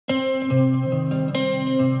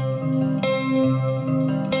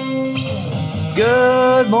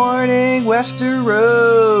morning,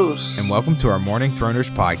 Westeros! And welcome to our Morning Throners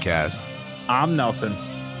podcast. I'm Nelson.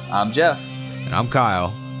 I'm Jeff. And I'm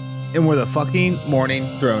Kyle. And we're the fucking Morning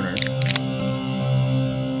Throners.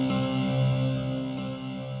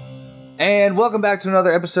 And welcome back to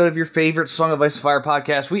another episode of your favorite Song of Ice and Fire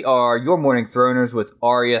podcast. We are your Morning Throners with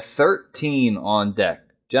Arya 13 on deck.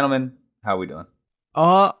 Gentlemen, how are we doing?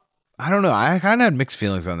 I don't know. I kind of had mixed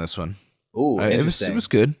feelings on this one. Ooh, interesting. It was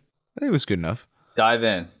good. I think it was good enough. Dive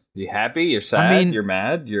in. You happy? You're sad? You're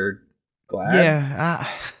mad? You're glad? Yeah,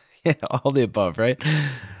 yeah, all the above, right?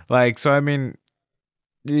 Like, so I mean,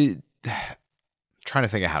 trying to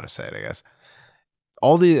think of how to say it, I guess.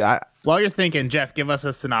 While you're thinking, Jeff, give us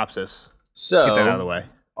a synopsis. So, let's get that out of the way.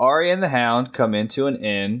 Arya and the Hound come into an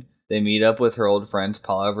inn. They meet up with her old friends,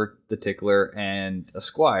 Polliver the Tickler and a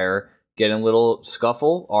squire, get in a little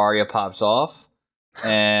scuffle. Arya pops off,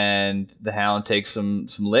 and the Hound takes some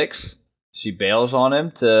licks. She bails on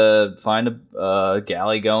him to find a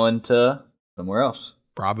galley going to somewhere else.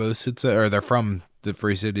 Bravo sits, or they're from the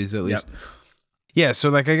Free Cities at least. Yep. Yeah, so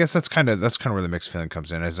like I guess that's kind of where the mixed feeling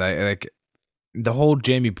comes in. Is I like the whole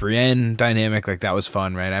Jaime Brienne dynamic, like that was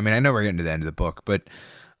fun, right? I mean, I know we're getting to the end of the book, but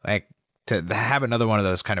like to have another one of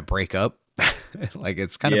those kind of break up, like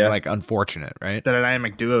it's kind of like unfortunate, right? The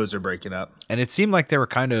dynamic duos are breaking up, and it seemed like they were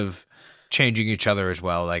kind of changing each other as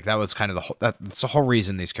well. Like that was kind of that's the whole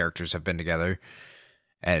reason these characters have been together,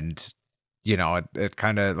 and you know, it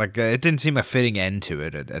kind of like it didn't seem a fitting end to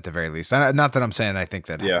it at the very least. Not that I'm saying I think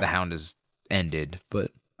that the Hound is ended,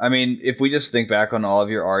 but I mean, if we just think back on all of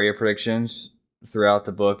your Arya predictions throughout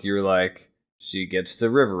the book, you were like, she gets to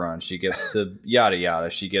River Run, she gets to yada yada,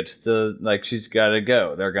 she gets to, like, she's got to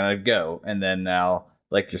go, they're gonna go, and then now,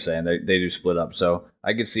 like you're saying, they do split up. So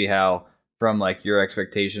I could see how from like your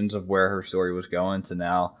expectations of where her story was going to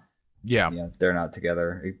now, you know, they're not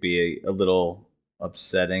together, it'd be a little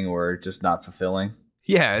upsetting or just not fulfilling.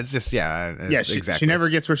 Yeah, it's just exactly. She never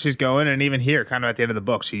gets where she's going, and even here, kind of at the end of the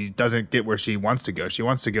book, she doesn't get where she wants to go. She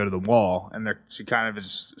wants to go to the wall, and she kind of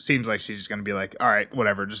just seems like she's just going to be like, "All right,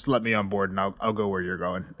 whatever, just let me on board, and I'll go where you're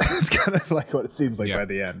going." It's kind of like what it seems like by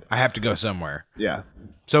the end. I have to go somewhere. Yeah.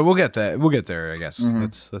 So we'll get there. We'll get there, I guess. Mm-hmm.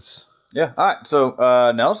 Let's. Yeah. All right. So,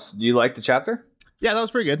 Nels, do you like the chapter? Yeah, that was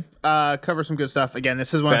pretty good. Cover some good stuff. Again,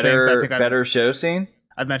 this is one of the things I think better show scene.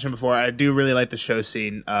 I've mentioned before. I do really like the show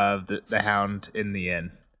scene of the Hound in the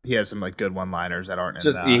inn. He has some like good one-liners that aren't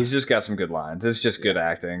in he's just got some good lines. It's just good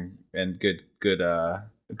acting and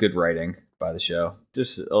good writing by the show.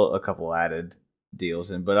 Just a couple added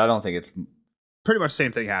deals in, but I don't think it's pretty much the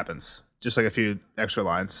same thing happens. Just like a few extra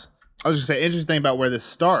lines. I was gonna say, interesting thing about where this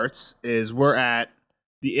starts is we're at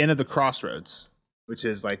the inn of the Crossroads, which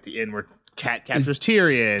is like the inn where Cat captures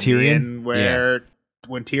Tyrion. The inn where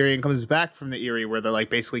when Tyrion comes back from the Eyrie, where they're like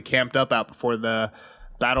basically camped up out before the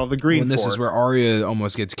Battle of the Green Fort. This is where Arya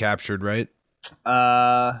almost gets captured, right?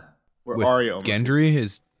 Where with Arya almost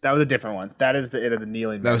Gendry that was a different one. That is the Inn of the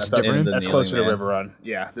Kneeling Man. That was different? That's closer to River Run.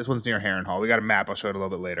 Yeah, this one's near Harrenhal. We got a map. I'll show it a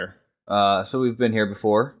little bit later. So we've been here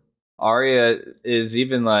before. Arya is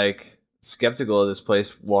even like skeptical of this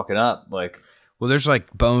place walking up. Like, well, there's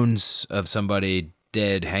like bones of somebody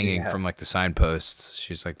dead hanging from like the signposts.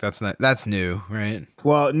 She's like, that's new, right?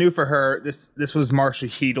 Well, new for her. This was Marcia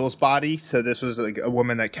Heedle's body, so this was like a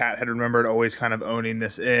woman that Cat had remembered always kind of owning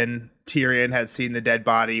this inn. Tyrion had seen the dead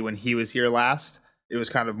body when he was here last. It was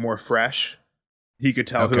kind of more fresh. He could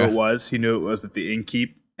tell who it was. He knew it was at the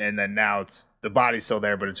innkeep, and then now it's the body's still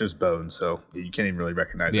there, but it's just bones, so you can't even really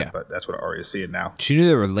recognize it. But that's what Arya's seeing now. She knew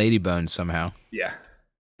there were lady bones somehow. Yeah.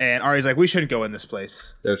 And Arya's like, we shouldn't go in this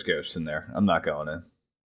place. There's ghosts in there. I'm not going in.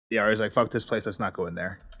 Yeah, Arya's like, fuck this place. Let's not go in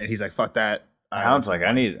there. And he's like, fuck that. Hound's like,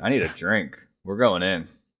 I need a drink. We're going in.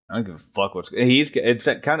 I don't give a fuck what's.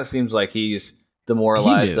 It kind of seems like he's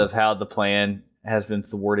demoralized of how the plan has been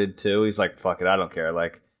thwarted too. He's like, fuck it, I don't care.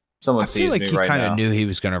 Like, someone sees me right now. I feel like he kind of knew he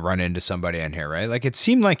was going to run into somebody in here, right? Like, it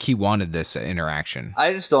seemed like he wanted this interaction.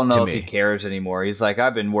 I just don't know if he cares anymore. He's like,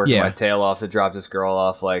 I've been working my tail off to drop this girl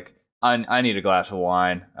off. Like, I need a glass of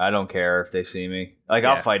wine. I don't care if they see me. Like,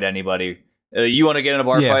 I'll fight anybody. You want to get in a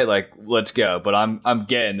bar fight? Like, let's go. But I'm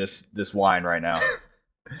getting this wine right now.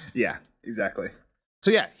 Yeah, exactly. So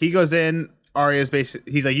yeah, he goes in. Arya's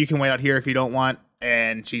basically, he's like, you can wait out here if you don't want.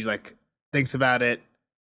 And she's like, thinks about it.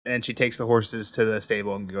 And she takes the horses to the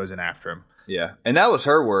stable and goes in after him. Yeah. And that was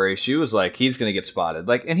her worry. She was like, he's going to get spotted.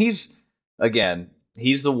 Like, and he's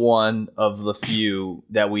the one of the few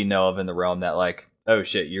that we know of in the realm that like, oh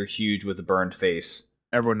shit, you're huge with a burned face.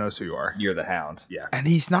 Everyone knows who you are. You're the Hound. Yeah. And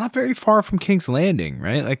he's not very far from King's Landing,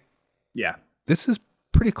 right? Like, yeah. This is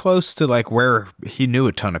pretty close to like where he knew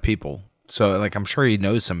a ton of people So like I'm sure he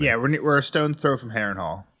knows somebody. Yeah, we're a stone's throw from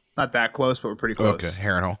Harrenhal. Not that close, but we're pretty close. Okay,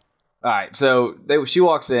 Harrenhal. All right, so she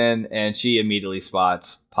walks in and she immediately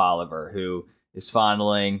spots Polliver, who is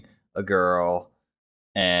fondling a girl,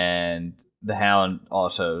 and the Hound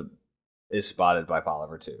also is spotted by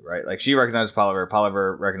Polliver too, right? Like she recognizes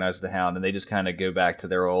Polliver recognizes the Hound, and they just kind of go back to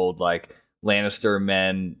their old like Lannister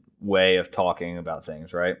men way of talking about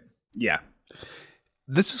things, right? Yeah.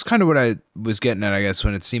 This is kind of what I was getting at, I guess,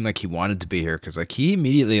 when it seemed like he wanted to be here, because like he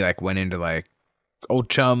immediately like went into like old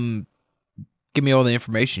chum, give me all the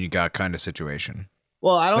information you got kind of situation.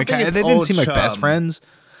 Well, I don't like, think it's they didn't old seem like best chum. friends.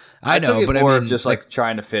 I know, took it but more I of mean, just like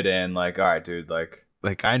trying to fit in. Like, all right, dude, like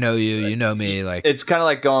I know you, you know me. Like it's kind of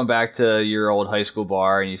like going back to your old high school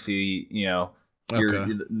bar, and you see, you know,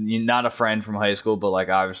 you're not a friend from high school, but like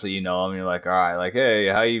obviously you know him. You're like, all right, like, hey,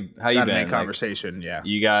 how you been? Make conversation, like, yeah.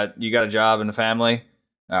 You got a job and a family.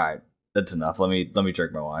 All right, that's enough. Let me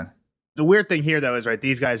drink my wine. The weird thing here, though, is right.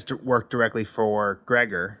 These guys work directly for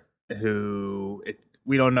Gregor, who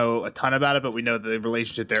we don't know a ton about it, but we know the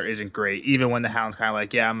relationship there isn't great. Even when the Hound's kind of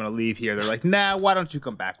like, yeah, I'm going to leave here. They're like, nah, why don't you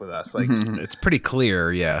come back with us? Like, it's pretty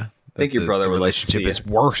clear, yeah. I think your brother the would relationship is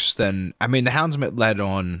worse than. I mean, the Hound's led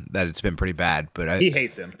on that it's been pretty bad, but he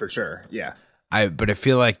hates him for sure. Yeah, but I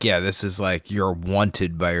feel like this is like you're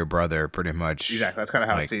wanted by your brother, pretty much. Exactly, that's kind of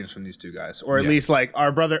how it seems from these two guys, or at least like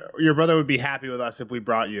your brother would be happy with us if we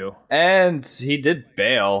brought you. And he did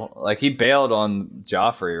bail, like he bailed on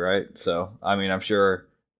Joffrey, right? So I mean, I'm sure.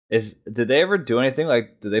 Did they ever do anything?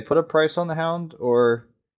 Like, did they put a price on the Hound or?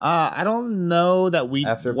 I don't know that we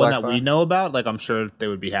we know about. Like, I'm sure they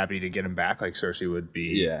would be happy to get him back. Like, Cersei would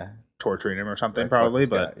be torturing him or something, probably.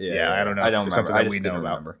 But I don't know. I don't remember. Something I that just we know didn't about.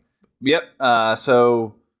 remember. Yep.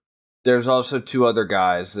 So there's also two other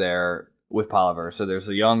guys there with Polliver. So there's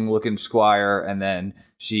a young-looking squire, and then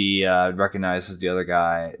she recognizes the other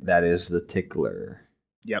guy. That is the Tickler.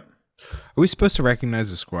 Yep. Are we supposed to recognize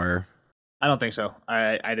the squire? I don't think so.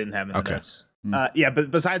 I didn't have it in the notes. Hmm.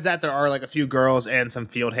 But besides that, there are like a few girls and some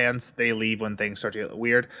field hands. They leave when things start to get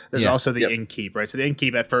weird. There's also the innkeep, right? So the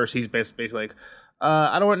innkeep at first, he's basically like,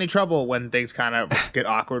 I don't want any trouble when things kind of get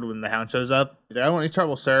awkward when the Hound shows up. He's like, I don't want any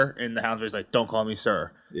trouble, sir. And the Hound's like, don't call me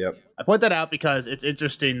sir. Yep. I point that out because it's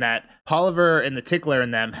interesting that Polliver and the Tickler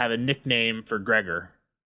and them have a nickname for Gregor.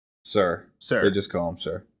 Sir. Sir. They just call him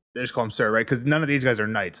sir. They just call him sir, right? Because none of these guys are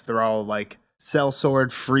knights. They're all like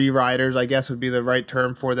sellsword free riders, I guess would be the right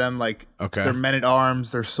term for them. Like, they're men at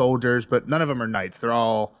arms, they're soldiers, but none of them are knights. They're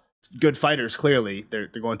all good fighters, clearly. They're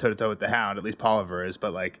going toe to toe with the Hound, at least Polliver is,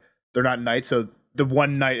 but like, they're not knights. So the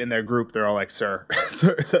one knight in their group, they're all like, sir.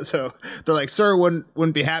 So they're like, sir,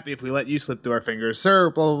 wouldn't be happy if we let you slip through our fingers,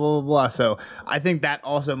 sir, blah, blah, blah, blah. So I think that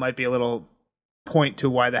also might be a little point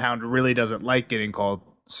to why the Hound really doesn't like getting called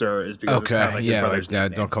sir, is because it's kind of like your brother's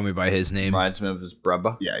nickname. Don't call me by his name. Reminds me of his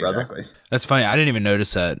brother. Yeah, exactly. That's funny. I didn't even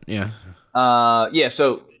notice that. Yeah.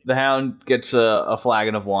 So the Hound gets a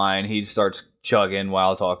flagon of wine. He starts chugging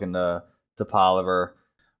while talking to Polliver.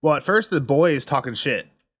 Well, at first the boy is talking shit.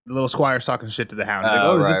 The little squire's talking shit to the Hound. He's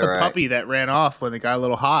like, is this the puppy that ran off when it got a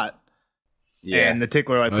little hot? Yeah. And the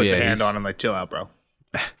Tickler like puts a hand on him, like, chill out, bro.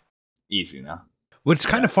 Easy now. Well, it's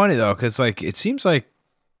kind of funny though, because like it seems like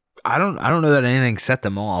I don't know that anything set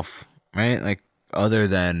them off, right? Like, other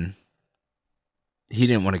than he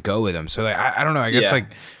didn't want to go with him. So like I don't know. I guess like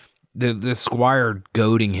the squire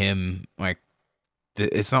goading him, like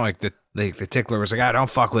it's not like the Tickler was like, don't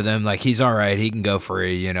fuck with him. Like, he's all right. He can go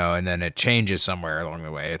free, you know. And then it changes somewhere along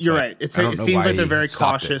the way. You're right. It seems like they're very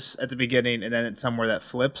cautious at the beginning, and then it's somewhere that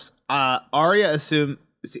flips. Arya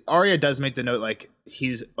does make the note like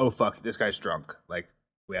oh fuck, this guy's drunk. Like,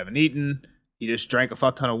 we haven't eaten. He just drank a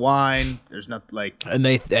fuck ton of wine. There's nothing like.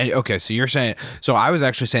 Okay, so you're saying. So I was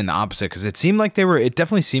actually saying the opposite, because it seemed like it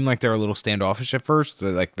definitely seemed like they were a little standoffish at first,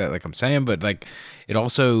 like that, like I'm saying, but like it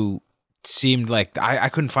also seemed like I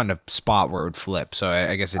couldn't find a spot where it would flip. So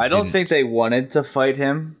I guess I don't think they wanted to fight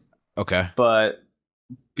him. Okay, but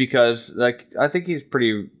because like I think he's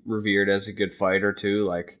pretty revered as a good fighter too.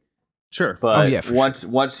 Like, sure, but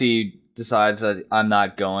once he decides that I'm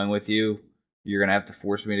not going with you, you're gonna have to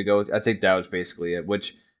force me to go with. I think that was basically it.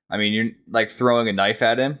 Which, I mean, you're like throwing a knife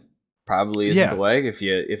at him probably isn't the way. If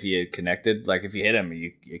you connected, like if you hit him,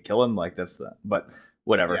 you kill him. Like that's the. But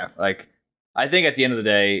whatever. Yeah. Like, I think at the end of the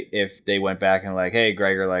day, if they went back and like, hey,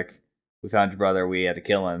 Gregor, like we found your brother, we had to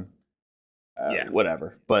kill him.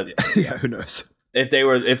 Whatever. But who knows? If they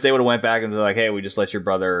would have went back and was like, hey, we just let your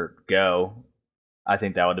brother go, I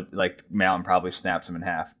think that would like Mountain probably snaps him in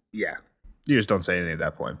half. Yeah, you just don't say anything at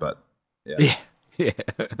that point, but. Yeah.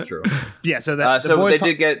 True. Yeah, so that so they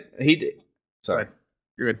did get he did. Sorry,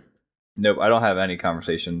 you're good. Nope, I don't have any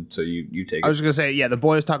conversation, so you take it. I was just gonna say, yeah, the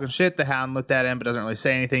boy is talking shit. The hound looked at him, but doesn't really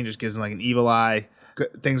say anything. Just gives him like an evil eye.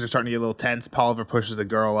 Things are starting to get a little tense. Polliver pushes the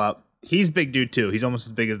girl up. He's a big dude too. He's almost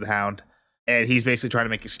as big as the hound, and he's basically trying to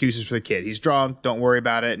make excuses for the kid. He's drunk. Don't worry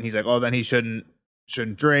about it. And he's like, oh, then he shouldn't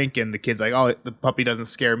drink. And the kid's like, oh, the puppy doesn't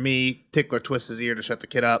scare me. Tickler twists his ear to shut the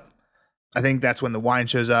kid up. I think that's when the wine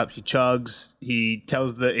shows up. He chugs. He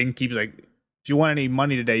tells the innkeeper, like, if you want any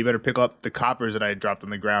money today, you better pick up the coppers that I dropped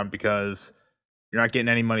on the ground because you're not getting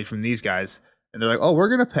any money from these guys. And they're like, oh,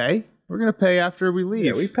 we're going to pay. We're going to pay after we leave.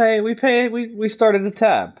 Yeah, we pay. We started a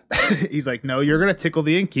tab. He's like, no, you're going to tickle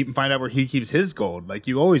the innkeep and find out where he keeps his gold like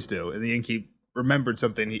you always do. And the innkeep remembered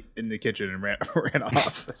something in the kitchen and ran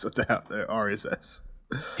off. That's what the Arya says.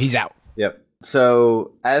 He's out. Yep.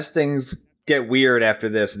 So as things get weird after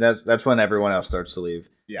this, and that's when everyone else starts to leave.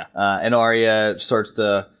 Yeah. And Arya starts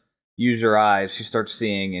to use her eyes. She starts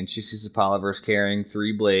seeing, and she sees the Pollivers carrying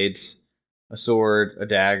 3 blades, a sword, a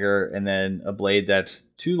dagger, and then a blade that's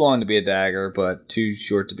too long to be a dagger, but too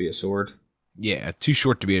short to be a sword. Yeah, too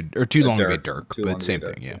short to be or too long to be a dirk, but same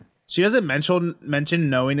thing, yeah. She doesn't mention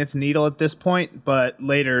knowing it's needle at this point, but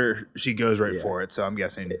later she goes right for it. So I'm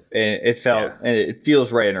guessing it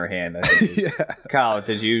feels right in her hand. I think. Kyle,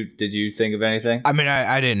 did you think of anything? I mean,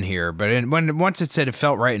 I didn't hear, but once it said it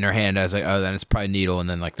felt right in her hand, I was like, oh, then it's probably needle, and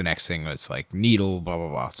then like the next thing was like needle, blah blah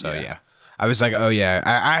blah. So yeah, I was like, oh yeah,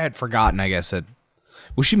 I had forgotten. I guess that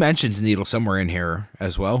she mentions needle somewhere in here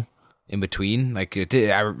as well. In between, like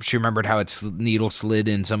she remembered how its needle slid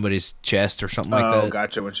in somebody's chest or something like that. Oh,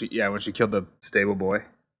 gotcha. When she killed the stable boy.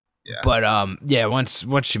 Yeah. But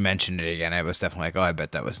once she mentioned it again, I was definitely like, oh, I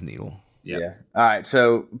bet that was needle. Yep. Yeah. All right.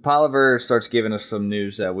 So Polliver starts giving us some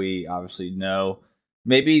news that we obviously know.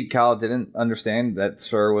 Maybe Kyle didn't understand that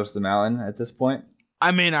Sir was the mountain at this point.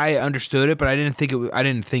 I mean, I understood it, but I didn't think I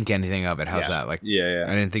didn't think anything of it. How's that? Like, yeah.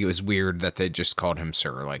 I didn't think it was weird that they just called him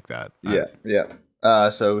Sir like that. Yeah.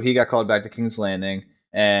 So he got called back to King's Landing,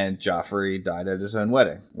 and Joffrey died at his own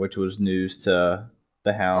wedding, which was news to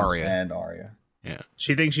the Hound and Arya. Yeah,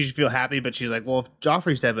 she thinks she should feel happy, but she's like, "Well, if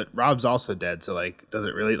Joffrey's dead, but Rob's also dead, so like, does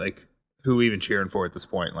it really like who are we even cheering for at this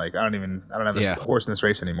point? Like, I don't have a horse in this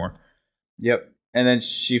race anymore." Yep. And then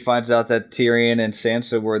she finds out that Tyrion and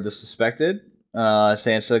Sansa were the suspected.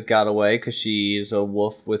 Sansa got away because she's a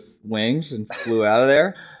wolf with wings and flew out of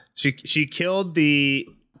there. She killed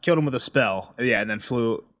him with a spell, and then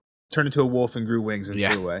turned into a wolf and grew wings and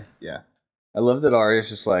flew away. Yeah, I love that Arya's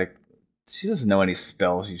just like, she doesn't know any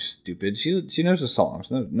spells, you stupid. She knows the songs,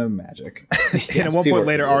 no magic. And at one point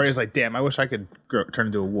later, Arya's like, damn, I wish I could turn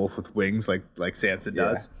into a wolf with wings like Sansa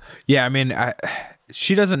does. Yeah, I mean,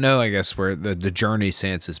 she doesn't know, I guess, where the journey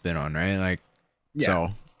Sansa's been on, right? Like,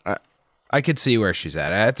 so I could see where she's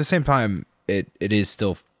at. At the same time, it is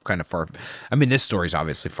still kind of far. I mean, this story's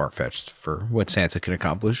obviously far-fetched for what Sansa can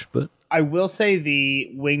accomplish, but I will say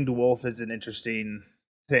the winged wolf is an interesting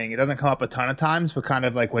thing. It doesn't come up a ton of times, but kind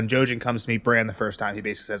of like when Jojen comes to meet Bran the first time, he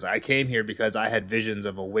basically says, I came here because I had visions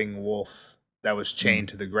of a winged wolf that was chained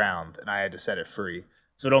to the ground and I had to set it free.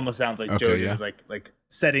 So it almost sounds like Jojen is like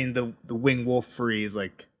setting the winged wolf free is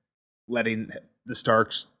like letting the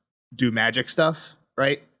Starks do magic stuff,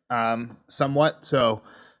 right? Somewhat. So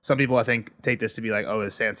some people, I think, take this to be like, oh,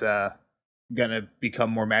 is Sansa gonna become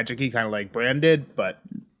more magic-y, kind of like Bran did? But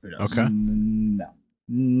who knows? Okay.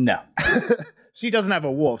 No. She doesn't have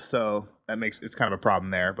a wolf, so it's kind of a problem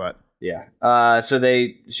there. But yeah. So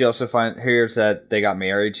she also hears that they got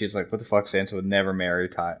married. She's like, what the fuck? Sansa would never marry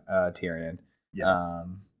Tyrion. Yeah.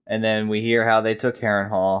 And then we hear how they took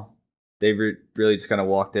Harrenhal. They really just kind of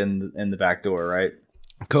walked in the back door, right?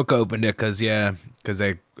 Cook opened it because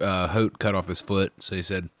they Hoat cut off his foot, so he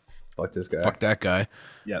said, "Fuck this guy, fuck that guy."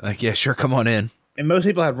 Yeah, like yeah, sure, come on in. And most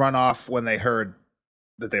people had run off when they heard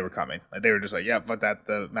that they were coming. Like they were just like, "Yeah, fuck that.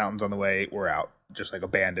 The mountain's on the way. We're out." Just like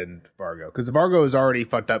abandoned Vargo because Vargo is already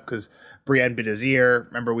fucked up because Brienne bit his ear.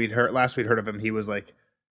 Remember we'd heard of him. He was like,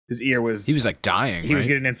 his ear was like dying. He was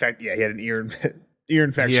getting infected. Yeah, he had an ear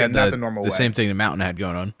infection, not the normal way. The same thing the mountain had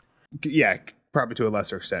going on. Yeah, probably to a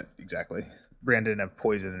lesser extent. Exactly. Brienne didn't have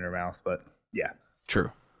poison in her mouth, but yeah.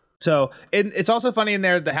 True. So it's also funny in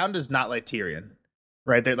there, the Hound does not like Tyrion,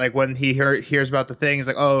 right? That like when he hears about the thing, he's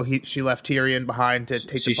like, oh, she left Tyrion behind to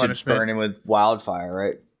take the punishment. She should burn him with wildfire,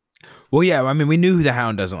 right? Well, yeah, I mean, we knew the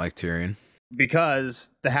Hound doesn't like Tyrion.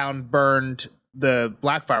 Because the Hound burned the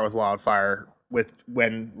Blackfire with wildfire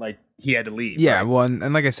when like he had to leave. Yeah, right? well,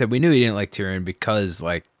 and like I said, we knew he didn't like Tyrion because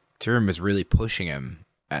like Tyrion was really pushing him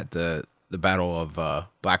at the Battle of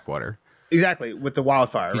Blackwater. Exactly, with the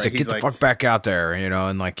wildfire. He's right? like, get the fuck back out there,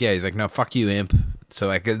 and like, yeah, he's like, no, fuck you, imp. So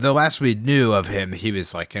like the last we knew of him, he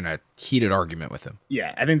was like in a heated argument with him.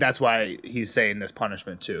 Yeah, I think that's why he's saying this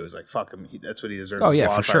punishment too. Is like fuck him. That's what he deserves. Oh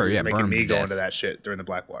yeah, for sure. Yeah, making me go into that shit during the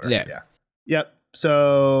Blackwater. Yeah. Yep.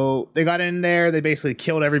 So they got in there. They basically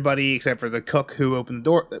killed everybody except for the cook who opened the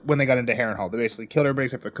door when they got into Harrenhal. They basically killed everybody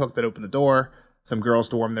except for the cook that opened the door. Some girls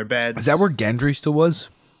to warm their beds. Is that where Gendry still was?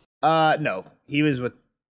 No, he was with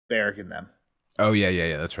Beric and them. Oh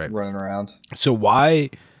yeah. That's right. Running around. So why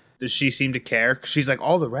Does she seem to care? 'Cause she's like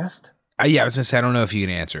all the rest. yeah, I was gonna say I don't know if you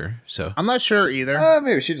can answer. So I'm not sure either.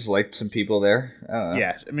 Maybe she just liked some people there. I don't know.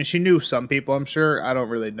 Yeah, I mean, she knew some people, I'm sure. I don't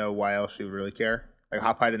really know why else she would really care. Like,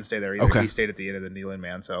 Hot Pie didn't stay there either. Okay. He stayed at the end of the Kneeling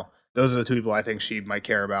Man, so those are the two people I think she might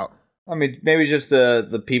care about. I mean, maybe just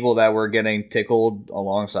the people that were getting tickled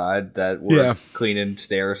alongside that were cleaning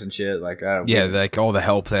stairs and shit. Like, like all the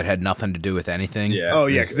help that had nothing to do with anything. Yeah. Oh,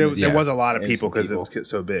 yeah, because there was a lot of people because it Innocent was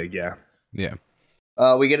so big, yeah. Yeah.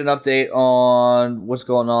 We get an update on what's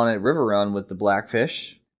going on at River Run with the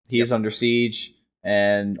Blackfish. He's under siege,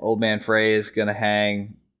 and Old Man Frey is going to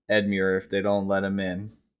hang Edmure if they don't let him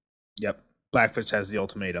in. Yep. Blackfish has the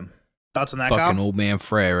ultimatum. Thoughts on that, Fucking Kyle? Old Man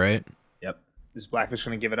Frey, right? Yep. Is Blackfish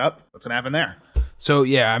going to give it up? What's going to happen there? So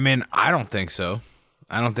yeah, I mean, I don't think so.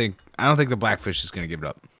 I don't think the Blackfish is gonna give it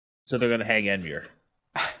up. So they're going to hang Edmure.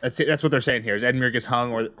 That's what they're saying here, is Edmure gets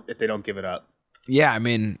hung or if they don't give it up. Yeah, I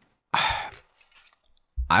mean,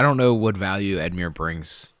 I don't know what value Edmure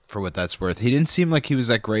brings for what that's worth. He didn't seem like he was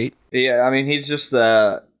that great. Yeah, I mean, he's just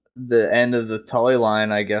the end of the Tully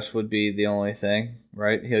line, I guess, would be the only thing,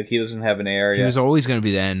 right? He doesn't have an heir He yet. was always going to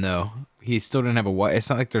be the end, though. He still didn't have a wife. It's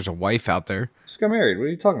not like there's a wife out there. Just got married. What are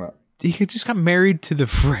you talking about? He just got married to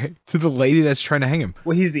the lady that's trying to hang him.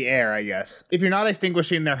 Well, he's the heir, I guess. If you're not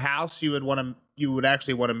extinguishing their house, you would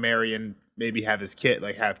actually want to marry and maybe have his kid,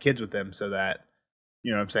 like have kids with him, so that,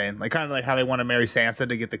 you know what I'm saying, like kind of like how they want to marry Sansa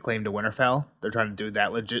to get the claim to Winterfell. They're trying to do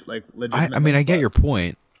that legit. I mean, I get your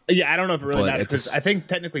point. Yeah, I don't know if it really But matters because I think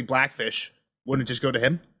technically Blackfish wouldn't just go to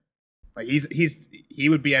him. Like he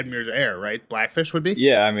would be Edmure's heir, right? Blackfish would be.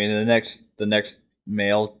 Yeah, I mean, the next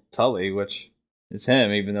male Tully, which is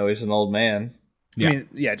him, even though he's an old man. Yeah. I mean,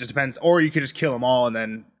 yeah, it just depends. Or you could just kill them all and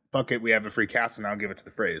then fuck it, we have a free castle now. Give it to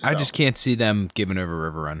the Freys. I just can't see them giving over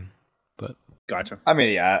River Run. But gotcha. I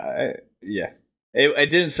mean, yeah. It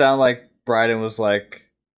didn't sound like Bryden was like,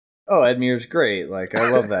 "Oh, Edmure's great. Like, I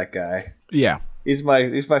love that guy. yeah, He's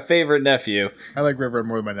my favorite nephew." I like River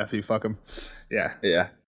more than my nephew. Fuck him. Yeah. Yeah.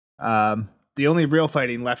 The only real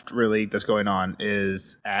fighting left really that's going on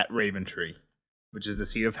is at Raventree, which is the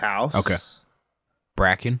seat of House. Okay.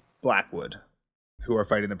 Bracken. Blackwood, who are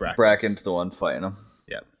fighting the Brackens. Bracken's the one fighting him.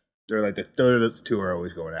 Yep. They're like those two are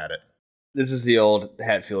always going at it. This is the old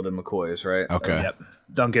Hatfield and McCoys, right? Okay. Yep.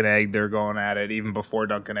 Dunk and Egg, they're going at it. Even before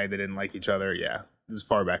Dunk and Egg, they didn't like each other. Yeah. This is as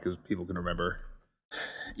far back as people can remember.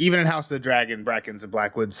 Even in House of the Dragon, Brackens and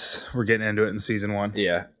Blackwoods were getting into it in season 1.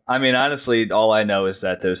 Yeah. I mean, honestly, all I know is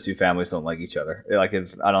that those two families don't like each other. Like,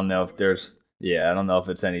 I don't know if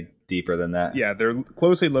it's any deeper than that. Yeah, they're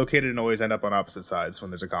closely located and always end up on opposite sides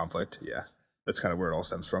when there's a conflict. Yeah. That's kind of where it all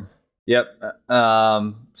stems from. Yep.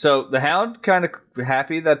 So the Hound kind of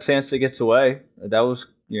happy that Sansa gets away. That was,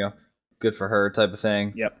 good for her type of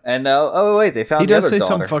thing. Yep. And wait, they found He the does other say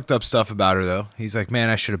daughter. some fucked up stuff about her though. He's like, "Man,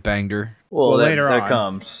 I should have banged her." Well, later that on.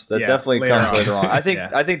 comes. That Yeah, definitely later comes on. later on. I think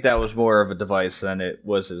Yeah. I think that was more of a device than it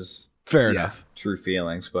was his Fair Yeah. enough. true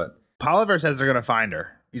feelings. But Polliver says they're going to find her.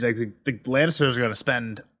 He's like, the Lannisters are going to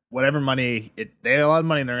spend whatever money. They have a lot of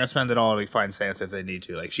money and they're going to spend it all to find Sansa if they need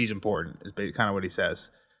to. Like, she's important, is kind of what he says.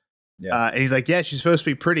 yeah, And he's like, yeah, she's supposed to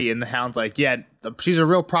be pretty. And the Hound's like, yeah, she's a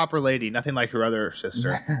real proper lady, nothing like her other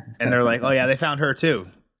sister. And they're like, oh, yeah, they found her too.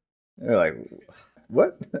 they're like,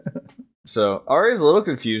 what? So Arya's a little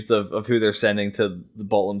confused of who they're sending to the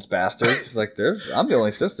Bolton's bastards. She's like, I'm the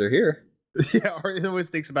only sister here. Yeah, Arya always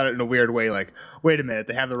thinks about it in a weird way. Like, wait a minute,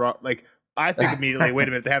 they have the wrong. Like, I think immediately, wait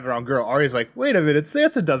a minute, they have the wrong girl. Arya's like, wait a minute,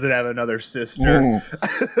 Sansa doesn't have another sister.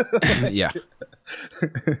 yeah.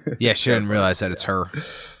 Yeah, she didn't realize that it's her,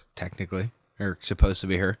 technically, or supposed to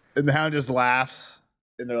be her. And the Hound just laughs.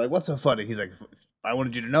 And they're like, what's so funny? He's like, if I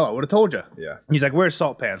wanted you to know, I would have told you. Yeah. He's like, where's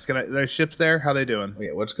Salt Pants? There's ships there? How they doing?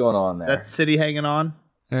 Yeah, what's going on there? That city hanging on?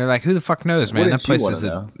 And they're like, "Who the fuck knows, man? Wouldn't That you place wanna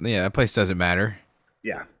doesn't. Yeah, that place doesn't matter."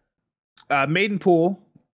 Yeah. Maiden Pool.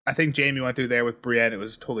 I think Jamie went through there with Brienne. It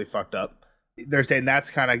was totally fucked up. They're saying that's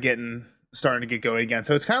kind of starting to get going again.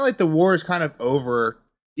 So it's kind of like the war is kind of over.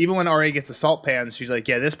 Even when Arya gets the Salt Pans, she's like,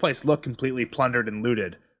 yeah, this place looked completely plundered and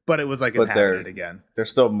looted. But it was like inhabited again. They're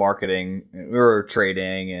still marketing or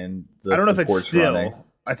trading, and I don't know if it's port's still. running.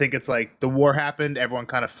 I think it's like the war happened, everyone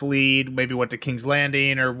kind of fled, maybe went to King's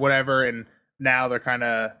Landing or whatever, and now they're kind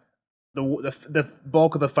of the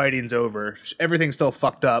bulk of the fighting's over. Everything's still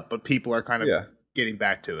fucked up, but people are kind of getting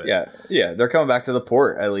back to it. Yeah. They're coming back to the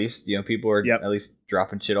port at least. People are at least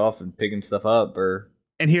dropping shit off and picking stuff up.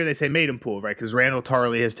 And here they say Maiden Pool, right? Because Randall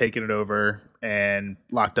Tarley has taken it over and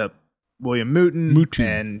locked up William Mooton.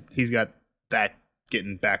 And he's got that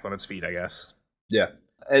getting back on its feet, I guess. Yeah.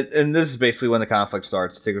 And this is basically when the conflict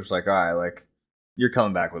starts. Tigger's like, all right, like, you're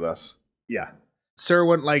coming back with us. Yeah. Sir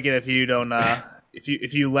wouldn't like it if you don't,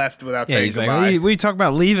 if you left without saying he's goodbye. Like, what are you talking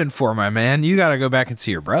about leaving for, my man? You got to go back and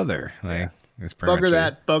see your brother. Like, that's pretty bugger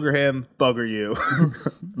that, bugger him, bugger you.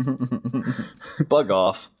 Bug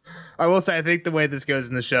off. I will say, I think the way this goes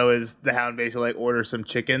in the show is the Hound basically like orders some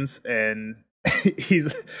chickens, and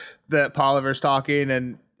Polliver's talking,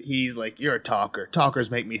 and he's like, "You're a talker.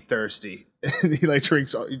 Talkers make me thirsty." And he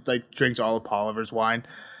drinks all of Polliver's wine,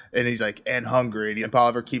 and he's like, "And hungry." And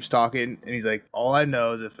Polliver keeps talking, and he's like, "All I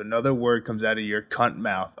know is if another word comes out of your cunt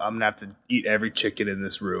mouth, I'm gonna have to eat every chicken in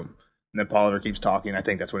this room." And then Polliver keeps talking. I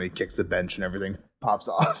think that's when he kicks the bench and everything pops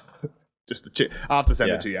off. Just I'll have to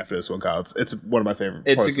send it to you after this one, Kyle. It's one of my favorite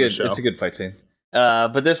parts of the show. It's a good fight scene.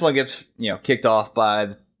 But this one gets kicked off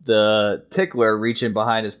by the tickler reaching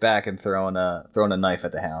behind his back and throwing a knife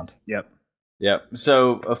at the Hound. Yep.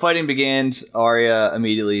 So fighting begins. Arya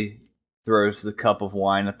immediately throws the cup of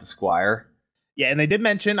wine at the squire. Yeah, and they did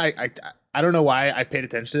mention, I don't know why I paid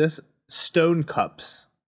attention to this, stone cups.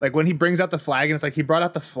 Like when he brings out the flagon, it's like he brought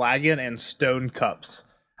out the flagon and stone cups.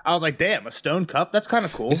 I was like, damn, a stone cup? That's kind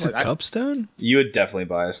of cool. Is it cup stone? You would definitely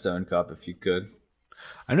buy a stone cup if you could.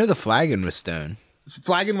 I know the flagon was stone.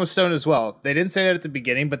 Flagon was stone as well. They didn't say that at the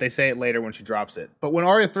beginning, but they say it later when she drops it. But when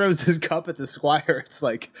Arya throws this cup at the squire, it's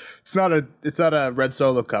like it's not a red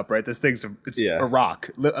Solo cup, right? This thing's a rock,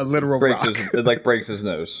 a literal rock. It breaks his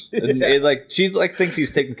nose. She thinks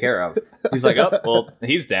he's taken care of. He's like, oh well,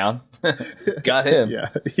 he's down. Got him.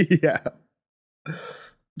 Yeah.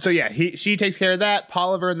 So she takes care of that.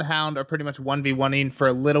 Polliver and the Hound are pretty much 1v1ing for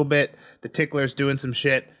a little bit. The tickler's doing some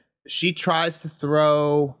shit. She tries to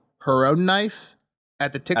throw her own knife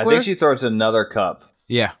at the tickler. I think she throws another cup.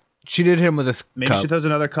 Yeah. She did hit him with a Maybe cup. She throws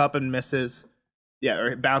another cup and misses. Yeah, or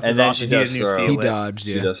it bounces and then off she and does he didn't even He feel it. dodged,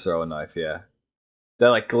 She does throw a knife, yeah.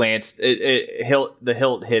 That glanced, the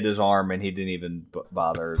hilt hit his arm and he didn't even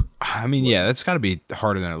bother. I mean, that's got to be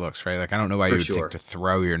harder than it looks, right? Like, I don't know why you would think to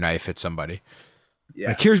throw your knife at somebody. Yeah.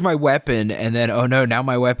 Like, here's my weapon, and then, oh no, now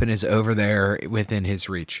my weapon is over there within his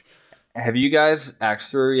reach. Have you guys axe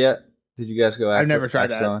through yet? Did you guys go axe? I've never tried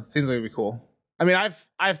that. Throwing? Seems like it'd be cool. I mean,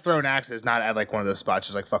 I've thrown axes, not at like one of those spots,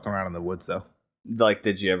 just like fucking around in the woods though. Like,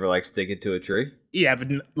 did you ever stick it to a tree? Yeah,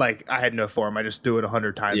 but I had no form. I just do it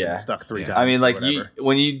 100 times and stuck 3 times. I mean,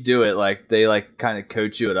 when you do it, they kind of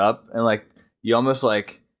coach you it up, and you almost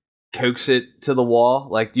coax it to the wall.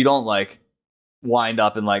 Like, you don't wind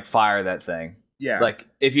up and fire that thing. Yeah. Like,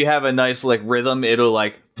 if you have a nice rhythm,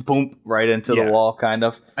 it'll boom right into the wall, kind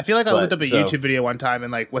of. I feel like I looked up a YouTube video one time,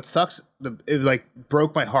 and what sucks, it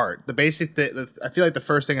broke my heart. The basic I feel like the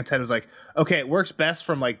first thing it said was okay, it works best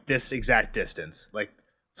from this exact distance,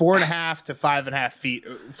 4.5 to 5.5 feet.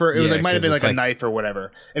 Might have been a knife or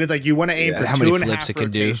whatever. And it's you want to aim for how 2.5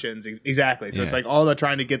 rotations. Exactly. So it's all about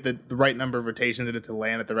trying to get the right number of rotations in it to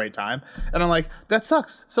land at the right time. And I'm like, that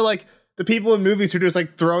sucks. So the people in movies who are just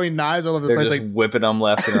throwing knives all over the place, just whipping them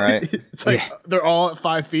left and right. It's they're all at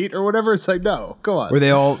 5 feet or whatever. It's no, go on. Were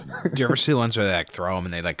they all? Do you ever see the ones where they throw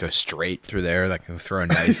them and they go straight through there, throw a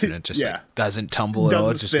knife and it just doesn't tumble at all?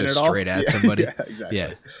 It just goes straight at somebody. Yeah, exactly.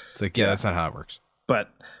 Yeah, it's that's not how it works. But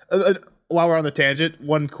while we're on the tangent,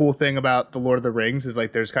 one cool thing about the Lord of the Rings is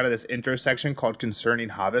there's kind of this intro section called Concerning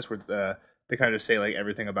Hobbits, where they kind of say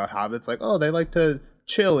everything about hobbits, they like to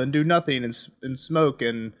chill and do nothing and smoke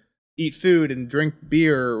and eat food and drink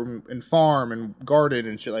beer and farm and garden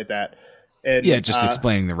and shit like that. And just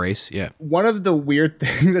explaining the race. Yeah. One of the weird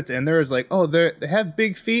things that's in there is they have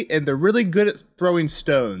big feet and they're really good at throwing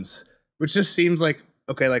stones, which just seems a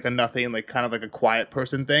nothing, kind of a quiet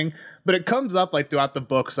person thing. But it comes up throughout the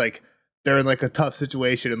books, they're in a tough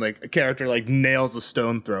situation and a character nails a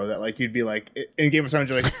stone throw that you'd be in Game of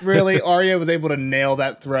Thrones, you're really? Arya was able to nail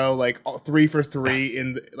that throw 3 for 3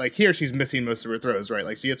 in here she's missing most of her throws,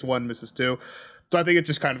 right? She hits 1, misses 2. So I think it's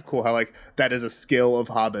just kind of cool how that is a skill of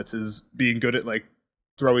hobbits, is being good at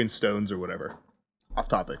throwing stones or whatever. Off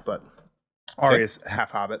topic, but Arya's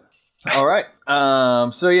half hobbit. All right.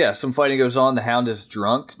 So some fighting goes on. The Hound is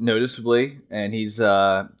drunk noticeably, and he's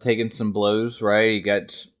taking some blows, right? He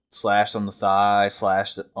got slashed on the thigh,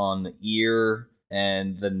 slashed on the ear,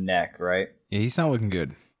 and the neck, right? Yeah, he's not looking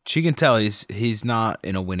good. She can tell he's not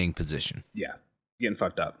in a winning position. Yeah, getting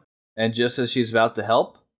fucked up. And just as she's about to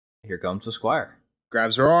help, here comes the squire.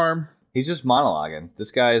 Grabs her arm, He's just monologuing.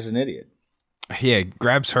 This guy is an idiot. Yeah,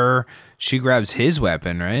 grabs her. She grabs his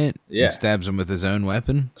weapon, right? Yeah. And stabs him with his own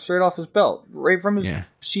weapon. Straight off his belt. Right from his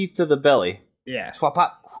sheath to the belly. Yeah. Swap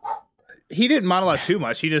pop. He didn't monologue too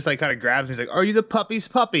much. He just like kind of grabs and he's like, "Are you the puppy's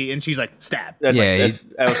puppy?" And she's like, "Stab." That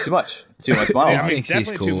was too much. Too much monologue. Yeah, I mean, thinks he's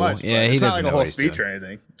definitely too cool. much. Yeah, It's he not doesn't like a know whole what he's speech doing. or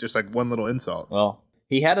anything. Just like one little insult. Well,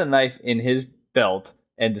 he had a knife in his belt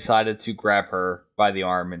and decided to grab her by the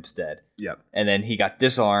arm instead. Yep. And then he got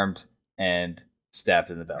disarmed and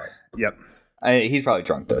stabbed in the belly. Yep. He's probably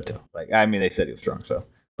drunk though too. Like, I mean, they said he was drunk,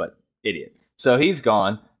 but idiot. So he's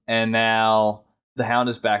gone, and now the Hound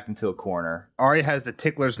is backed into a corner. Arya has the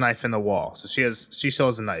tickler's knife in the wall, so she still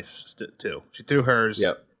has a knife too. She threw hers.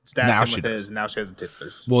 Yep. Stabbed Now him she with does. his, and now she has the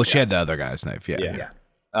tickler's. Well, she had the other guy's knife. Yeah.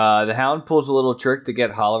 The Hound pulls a little trick to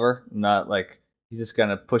get Oliver. Not like he just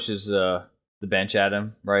kind of pushes the bench at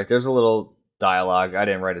him. Right? There's a little dialogue. I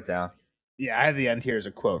didn't write it down. Yeah, I have the end here as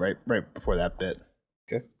a quote right before that bit.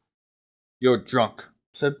 Okay. "You're drunk,"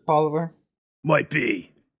 said Oliver. Might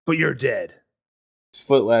be, but you're dead. His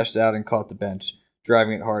foot lashed out and caught the bench,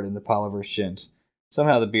 driving it hard into Oliver's shins.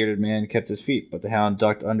 Somehow the bearded man kept his feet, but the Hound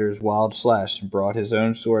ducked under his wild slash and brought his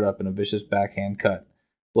own sword up in a vicious backhand cut.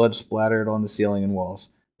 Blood splattered on the ceiling and walls.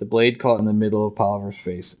 The blade caught in the middle of Oliver's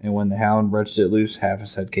face, and when the Hound wrenched it loose, half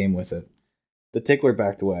his head came with it. The tickler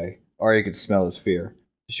backed away. Arya could smell his fear.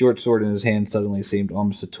 The short sword in his hand suddenly seemed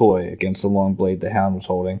almost a toy against the long blade the Hound was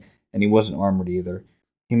holding, and he wasn't armored either.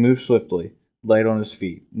 He moved swiftly, light on his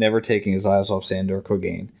feet, never taking his eyes off Sandor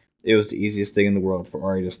Clegane. It was the easiest thing in the world for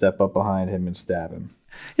Arya to step up behind him and stab him.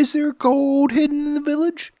 "Is there gold hidden in the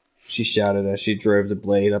village?" She shouted as she drove the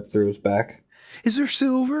blade up through his back. "Is there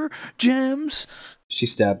silver? Gems? She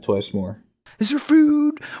stabbed twice more. Is there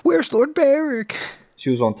food? Where's Lord Barrick?"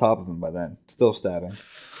 She was on top of him by then, still stabbing.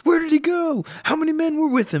 "Where did he go? How many men were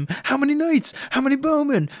with him? How many knights? How many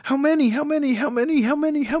bowmen? How many? How many? How many? How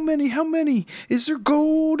many? How many? How many? Is there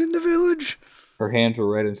gold in the village?" Her hands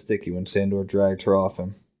were red and sticky when Sandor dragged her off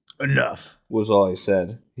him. Enough. Was all he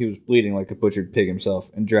said. He was bleeding like a butchered pig himself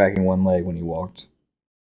and dragging one leg when he walked.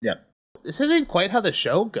 Yep. This isn't quite how the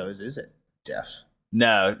show goes, is it, Jeff?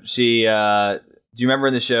 No, she, do you remember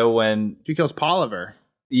in the show when... She kills Poliver.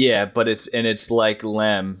 Yeah, but it's like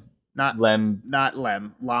Lem. Not Lem.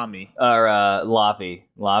 Lami. Or, Loppy.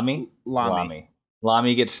 Lami? Lami.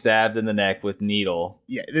 Lami gets stabbed in the neck with needle.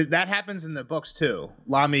 Yeah, that happens in the books too.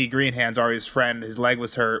 Lami Greenhand's Arya's friend. His leg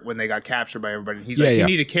was hurt when they got captured by everybody. And he's like, "You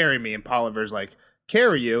need to carry me," and Poliver's like,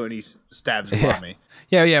 "Carry you," and he stabs Lami.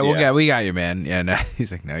 We got you, man. Yeah, no,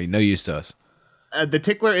 he's like, no use to us. The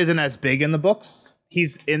tickler isn't as big in the books.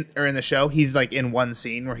 He's in the show. He's like in one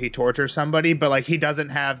scene where he tortures somebody, but like he doesn't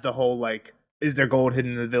have the whole like, "Is there gold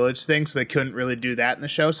hidden in the village" thing. So they couldn't really do that in the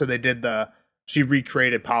show. So they did she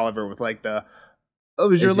recreated Poliver with like the,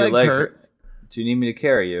 "Oh, is your leg hurt? Do you need me to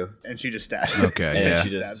carry you?" And she just stabbed him. Okay,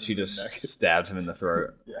 And yeah. she just stabbed him in the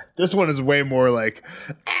throat. Yeah. This one is way more like,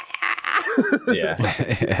 Yeah.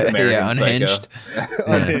 Unhinged.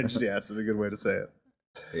 unhinged. Yes, is a good way to say it.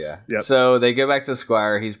 Yeah. Yep. So they go back to the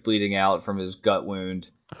squire. He's bleeding out from his gut wound.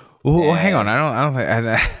 Well, hang on.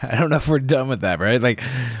 I don't know if we're done with that, right? Like,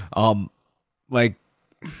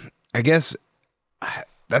 I guess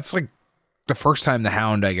that's like the first time the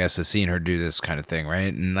Hound, I guess, has seen her do this kind of thing,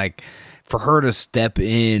 right? And like, for her to step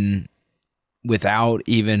in without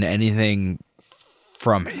even anything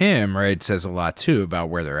from him, right, says a lot too about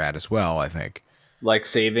where they're at as well, I think. Like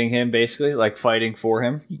saving him, basically, like fighting for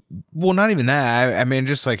him. Well, not even that. I mean,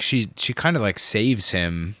 just like she kind of like saves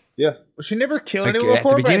him. Yeah. Well, she never killed Like, anyone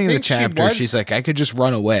before. at the beginning but I of the think chapter, she she's like, "I could just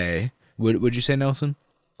run away." Would you say, Nelson?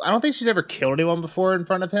 I don't think she's ever killed anyone before in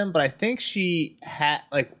front of him, but I think she had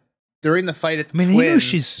like during the fight at the twins. He knows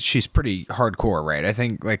she's pretty hardcore, right? I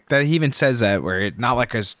think like that. He even says that where it not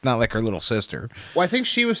like her little sister. Well, I think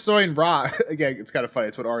she was throwing rock. Again, it's kind of funny.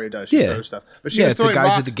 It's what Arya does. She throws stuff, but she was it's the throwing guys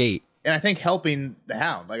rocks, at the gate, and I think helping the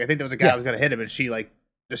Hound. Like I think there was a guy who was going to hit him, and she like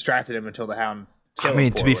distracted him until the Hound. I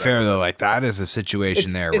mean, to be fair though, like that is a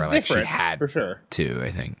situation there where like she different, had for sure to.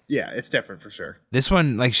 I think. Yeah, it's different for sure. This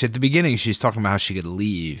one, like at the beginning, she's talking about how she could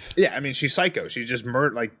leave. Yeah, I mean, she's psycho. She's just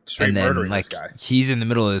straight and then, murdering like, this guy. He's in the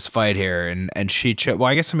middle of this fight here, and she well,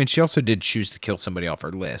 I guess she also did choose to kill somebody off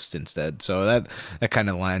her list instead, so that kind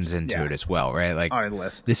of lines into it as well, right? Like on her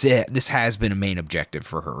list. This has been a main objective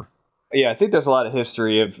for her. Yeah, I think there's a lot of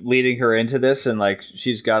history of leading her into this, and like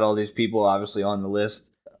she's got all these people obviously on the list,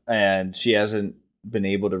 and she hasn't been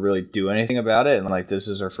able to really do anything about it, and like this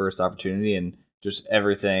is her first opportunity, and just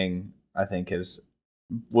everything I think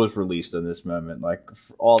was released in this moment, like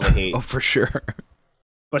all the hate. Oh, for sure.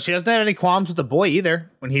 But she doesn't have any qualms with the boy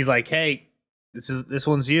either. When he's like, "Hey, this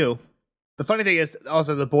one's you," The funny thing is,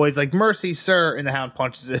 also the boy's like, "Mercy, sir," and the hound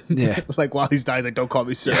punches him. Yeah. Like while he's dying, he's like, "Don't call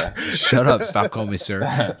me sir." Yeah. Shut up! Stop calling me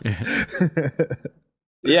sir.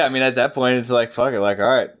 Yeah, I mean, at that point, it's like, fuck it. Like, all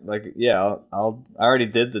right, like, yeah, I already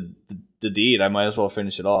did the deed. I might as well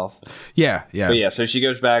finish it off. Yeah. But yeah, so she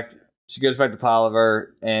goes back to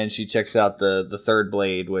Poliver, and she checks out the third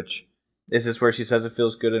blade, which is this where she says it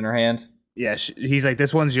feels good in her hand. Yeah, he's like,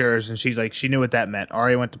 "This one's yours," and she's like, she knew what that meant.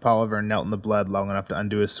 Arya went to Poliver and knelt in the blood long enough to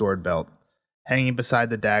undo his sword belt. Hanging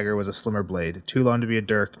beside the dagger was a slimmer blade, too long to be a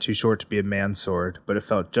dirk, too short to be a man's sword, but it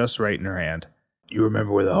felt just right in her hand. "You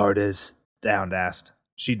remember where the heart is?" the hound asked.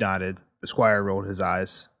 She nodded. The squire rolled his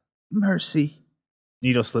eyes. "Mercy."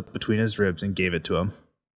 Needle slipped between his ribs and gave it to him.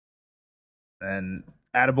 Then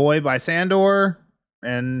Attaboy by Sandor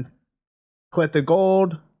and Clit the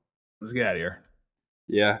Gold. Let's get out of here.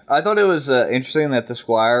 Yeah, I thought it was interesting that the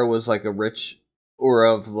squire was like a rich or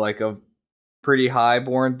of like a pretty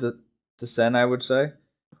high-born descent, I would say.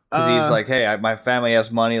 Because he's like, hey, my family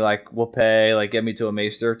has money, like, we'll pay, like, get me to a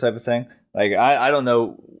maester type of thing. Like, I don't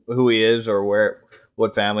know who he is or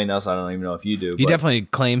what family knows. I don't even know if you do. He definitely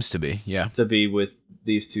claims to be, yeah. To be with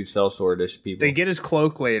these two sellswordish people. They get his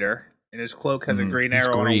cloak later, and his cloak has a green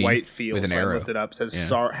arrow on a white field. With an arrow. I looked it up. It says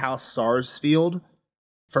House Sarsfield.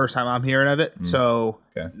 First time I'm hearing of it. So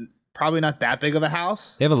probably not that big of a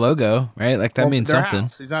house. They have a logo, right? Like that means something.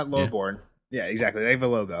 House. He's not lowborn. Yeah, exactly. They have a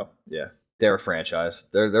logo. Yeah. They're a franchise.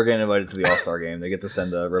 They're getting invited to the All-Star game. They get to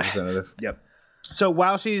send a representative. Yep. So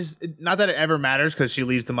while she's, not that it ever matters because she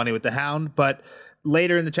leaves the money with the hound, but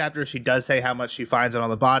later in the chapter she does say how much she finds on all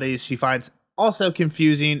the bodies. She finds also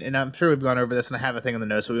confusing, and I'm sure we've gone over this and I have a thing in the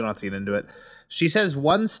notes so we don't have to get into it. She says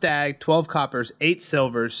 1 stag, 12 coppers, 8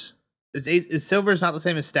 silvers. Is silvers not the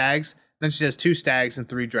same as stags? Then she says 2 stags and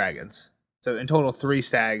 3 dragons. So in total 3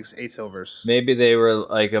 stags, 8 silvers. Maybe they were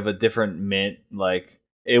like of a different mint, like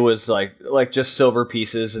it was like just silver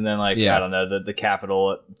pieces, and then I don't know, the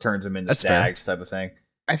capital turns them into stags type of thing.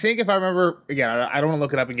 I think if I remember, again, I don't want to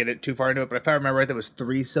look it up and get it too far into it, but if I remember right, there was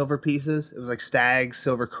 3 silver pieces. It was like stags,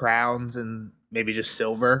 silver crowns, and maybe just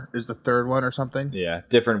silver is the third one or something. Yeah,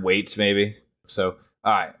 different weights maybe. So,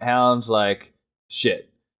 all right, Hound's like, shit,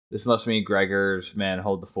 this must mean Gregor's men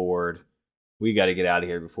hold the ford. We got to get out of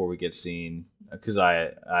here before we get seen. Because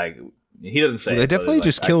he doesn't say. Well, they definitely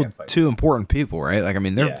just killed 2 important people, right? Like, I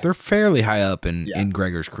mean, they're fairly high up in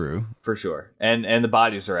Gregor's crew for sure, and the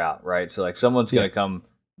bodies are out, right? So like, someone's gonna come.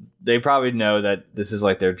 They probably know that this is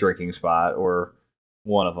like their drinking spot or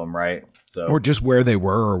one of them, right? So or just where they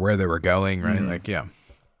were or where they were going, right? Like, yeah.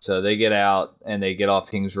 So they get out and they get off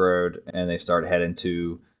King's Road and they start heading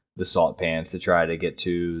to the Salt Pans to try to get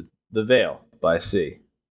to the Vale by sea.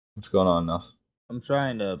 What's going on, Nuss? I'm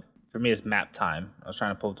trying to. For me, it's map time. I was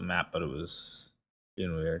trying to pull up the map, but it was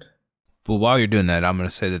being weird. Well, while you're doing that, I'm going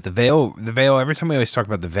to say that the Vale, every time we always talk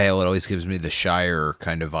about the Vale, it always gives me the Shire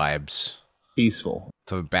kind of vibes. Peaceful.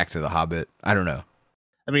 So back to the Hobbit. I don't know.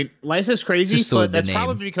 I mean, Lysa's crazy, but that's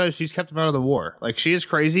probably because she's kept them out of the war. Like, she is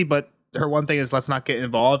crazy, but her one thing is let's not get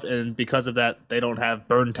involved, and because of that, they don't have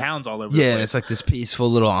burned towns all over the place. Yeah, it's like this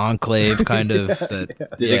peaceful little enclave kind of. Did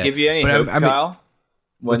it give you any hope, Kyle?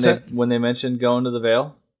 When they mentioned going to the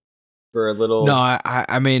Vale? For a little. No,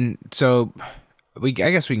 I mean, so I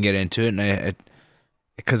guess we can get into it, and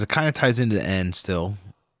because it kind of ties into the end still,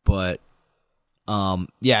 but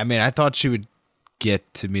yeah, I mean, I thought she would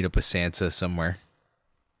get to meet up with Sansa somewhere,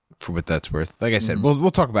 for what that's worth. Like I said,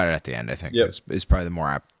 we'll talk about it at the end. I think is probably the more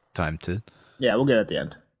apt time to. Yeah, we'll get it at the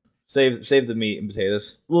end. Save the meat and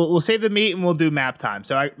potatoes. We'll save the meat and we'll do map time.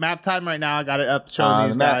 So map time right now. I got it up showing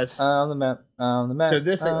these guys on the map. So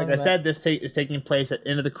this, like I said, this is taking place at the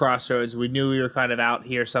end of the crossroads. We knew we were kind of out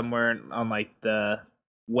here somewhere on like the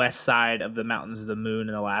west side of the Mountains of the Moon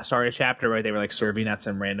in the last Arya chapter, right? They were like serving at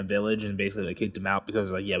some random village and basically they kicked him out because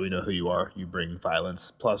like, yeah, we know who you are. You bring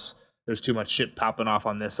violence. Plus, there's too much shit popping off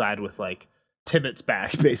on this side with like Tibbet's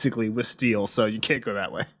back basically with steel, so you can't go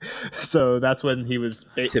that way. So that's when he was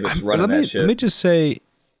Tibbet's running that shit. Let me just say,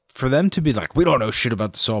 for them to be like, we don't know shit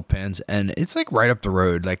about the Salt Pans, and it's like right up the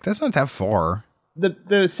road. Like, that's not that far.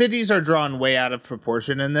 The cities are drawn way out of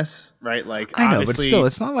proportion in this, right? Like, I know, but still,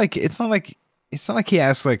 it's not like he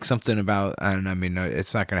asked like something about. I don't know. I mean,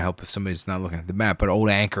 it's not going to help if somebody's not looking at the map. But Old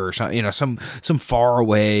Anchor or something, some far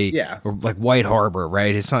away, or like White Harbor,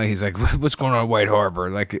 right? It's not like he's like, what's going on at White Harbor?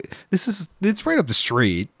 Like, it's right up the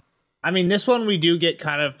street. I mean, this one we do get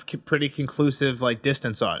kind of pretty conclusive like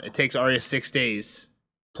distance on. It takes Arya 6 days.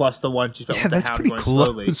 Plus the one she spent with the Hound going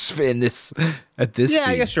slowly. At this speed.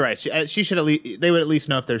 I guess you're right. She should they would at least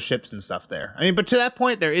know if there's ships and stuff there. I mean, but to that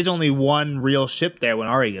point, there is only one real ship there when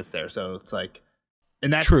Arya gets there. So it's like,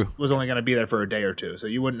 and that was only going to be there for a day or two. So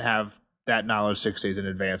you wouldn't have that knowledge 6 days in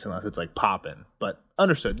advance unless it's like popping. But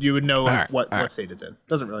understood. You would know what state it's in.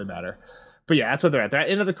 Doesn't really matter. But yeah, that's what they're at. They're at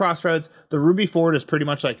the end of the crossroads. The Ruby Ford is pretty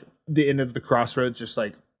much like the end of the crossroads, just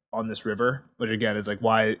like on this river, which again is like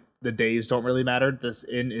why the days don't really matter. This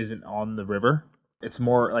inn isn't on the river. It's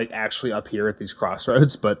more like actually up here at these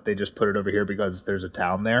crossroads, but they just put it over here because there's a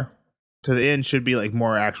town there. So the inn should be like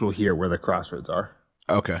more actual here where the crossroads are.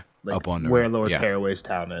 Okay. Like up on where Lower Tearaway's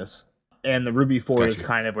town is. And the Ruby Ford is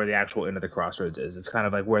kind of where the actual end of the crossroads is. It's kind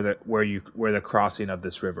of like where the crossing of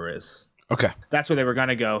this river is. Okay. That's where they were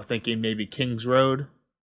gonna go, thinking maybe King's Road.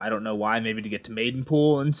 I don't know why, maybe to get to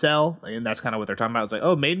Maidenpool and sell. And that's kind of what they're talking about. It's like,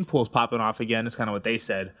 oh, Maidenpool's popping off again. It's kind of what they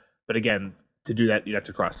said. But again, to do that, you'd have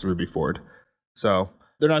to cross the Ruby Ford. So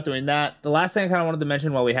they're not doing that. The last thing I kind of wanted to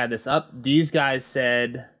mention while we had this up, these guys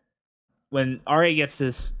said when Arya gets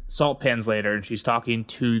this salt pans later and she's talking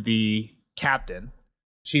to the captain,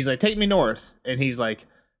 she's like, take me north. And he's like,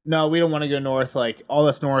 no, we don't want to go north. Like, all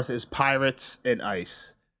that's north is pirates and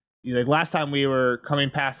ice. He's like, last time we were coming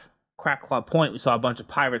past Crackclaw Point, we saw a bunch of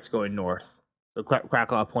pirates going north. So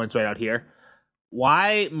Crackclaw Point's right out here.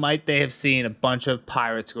 Why might they have seen a bunch of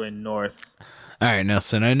pirates going north? All right,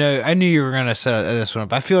 Nelson. I knew you were gonna set this one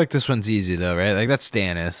up. I feel like this one's easy though, right? Like that's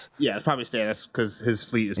Stannis. Yeah, it's probably Stannis because his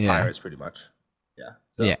fleet is pirates, pretty much. Yeah.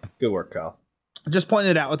 So, yeah. Good work, Kyle. Just pointing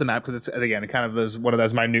it out with the map because it's again kind of one of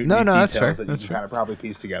those minute that's details fair. that That's you fair. kind of probably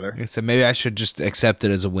piece together. So maybe I should just accept it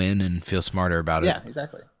as a win and feel smarter about it. Yeah,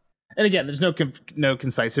 exactly. And again, there's no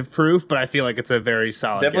concisive proof, but I feel like it's a very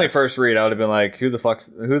solid. Definitely guess. first read, I would have been like, who the fuck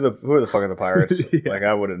are the pirates? Yeah. Like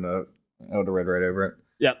I wouldn't know. I would have read right over it.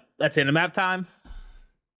 Yep, that's the end of map time.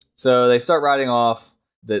 So they start riding off.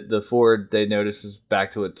 The Ford, they notice, is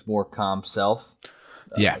back to its more calm self.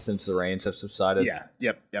 Yeah. Since the rains have subsided. Yeah.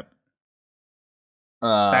 Yep.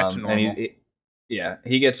 Back to normal.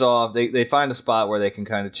 He gets off. They find a spot where they can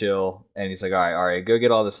kind of chill, and he's like, all right, go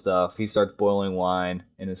get all this stuff. He starts boiling wine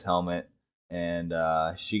in his helmet, and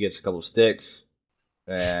she gets a couple sticks,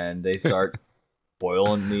 and they start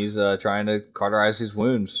boiling these, trying to cauterize these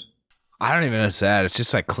wounds. I don't even know it's that. It's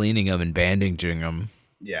just like cleaning them and bandaging them.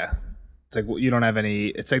 Yeah. It's like you don't have any.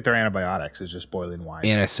 It's like their antibiotics. It's just boiling wine.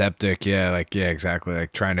 Antiseptic. Yeah. Exactly.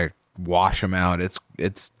 Like trying to wash them out.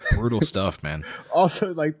 It's brutal stuff, man.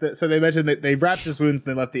 Also, like so they mentioned that they wrapped his wounds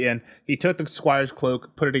and they left the inn. He took the squire's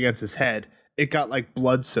cloak, put it against his head. It got like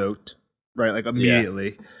blood soaked, right? Like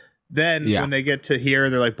immediately. Yeah. Then when they get to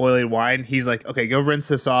here, they're like boiling wine. He's like, okay, go rinse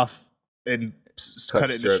this off and cut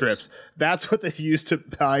it into strips. That's what they used to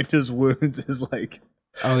bind his wounds. Is like,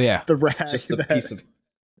 oh yeah, the rag just a piece of.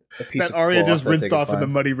 That Arya just rinsed off in the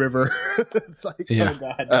muddy river. It's like, oh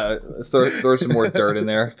god. Throw some more dirt in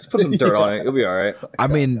there. Just put some dirt on it. It'll be all right. I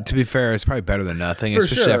mean, to be fair, it's probably better than nothing, for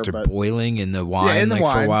especially sure, after boiling in the wine.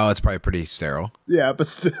 For a while, it's probably pretty sterile. Yeah, but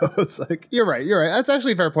still, it's like, you're right. That's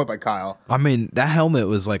actually a fair point by Kyle. I mean, that helmet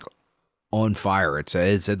was like on fire. It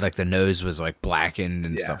said like the nose was like blackened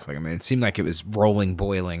and stuff. Like, I mean, it seemed like it was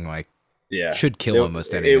boiling, like, should kill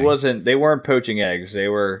almost anything. It wasn't. They weren't poaching eggs. They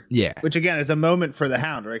were. Yeah. Which again is a moment for the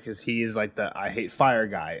Hound, right? Because he is like the I hate fire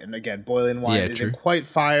guy, and again, boiling wine isn't quite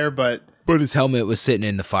fire, but his helmet was sitting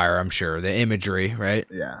in the fire. I'm sure the imagery, right?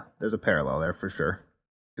 Yeah, there's a parallel there for sure.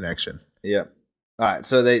 Connection. Yeah. All right.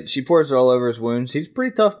 So she pours it all over his wounds. He's a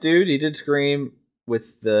pretty tough dude. He did scream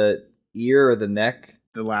with the ear or the neck.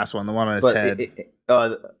 The last one, the one on his head.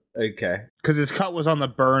 Okay. Because his cut was on the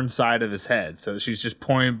burned side of his head, so she's just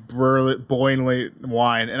pouring boiling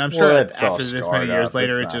wine, and I'm sure after this many years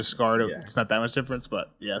later, it just scarred. Yeah. It's not that much difference,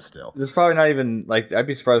 but yeah, still. There's probably not even like I'd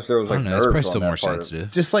be surprised if there was like nerves. It's probably still on more that part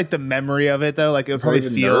sensitive. Just like the memory of it, though, like it would probably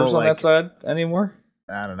feel nerves like on that side anymore.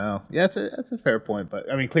 I don't know. Yeah, that's a fair point,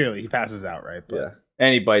 but I mean, clearly he passes out, right? But, yeah,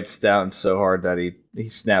 and he bites down so hard that he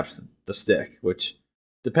snaps the stick, which,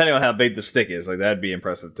 depending on how big the stick is, like that'd be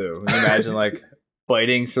impressive too. Can you imagine like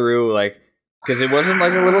biting through like. Because it wasn't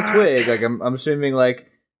like a little twig. Like I'm assuming like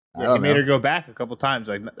he made her go back a couple times.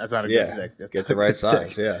 Like that's not a good stick. That's get the right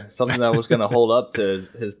size. Yeah, something that was going to hold up to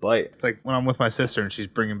his bite. It's like when I'm with my sister and she's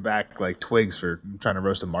bringing back like twigs for trying to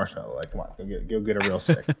roast a marshmallow. Like, come on, go get a real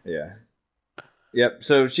stick. Yeah. Yep.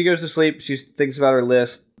 So she goes to sleep. She thinks about her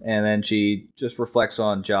list, and then she just reflects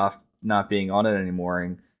on Joff not being on it anymore,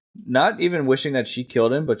 and not even wishing that she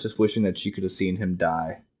killed him, but just wishing that she could have seen him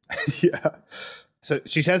die. Yeah. So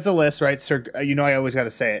she says the list, right? Sir, I always got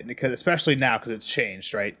to say it, because especially now because it's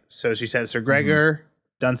changed, right? So she says Sir Gregor,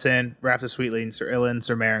 Dunson, Raff the Sweetling, Sir Ilyn,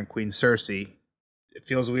 Sir Mare, and Queen Cersei. It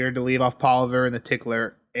feels weird to leave off Polliver and the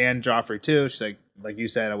Tickler and Joffrey too. She's like you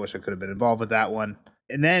said, I wish I could have been involved with that one.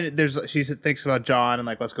 And then she thinks about Jon and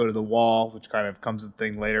like, let's go to the Wall, which kind of comes to the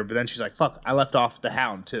thing later. But then she's like, fuck, I left off the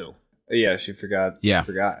Hound too. Yeah, she forgot. Yeah. She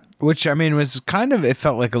forgot. Which, I mean, was kind of, it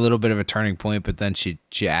felt like a little bit of a turning point, but then she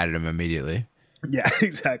added him immediately. Yeah,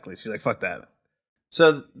 exactly. She's like, fuck that.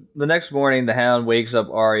 So the next morning, the Hound wakes up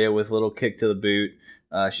Arya with a little kick to the boot.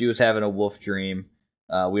 She was having a wolf dream.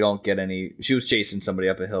 We don't get any. She was chasing somebody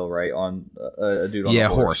up a hill, right? On a dude on a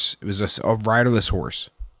horse. It was a riderless horse.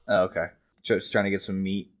 Oh, okay. Just trying to get some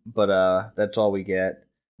meat, but that's all we get.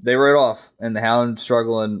 They rode off, and the Hound's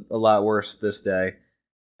struggling a lot worse this day.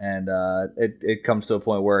 And it comes to a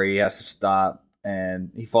point where he has to stop, and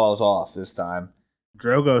he falls off this time.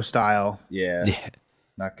 Drogo style. Yeah.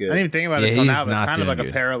 Not good. I didn't even think about it until now, but it's not kind of like doing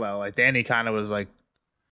a good. parallel. Like, Dany kind of was like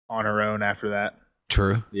on her own after that.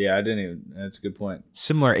 True. Yeah, I didn't even. That's a good point.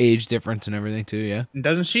 Similar age difference and everything, too, yeah. And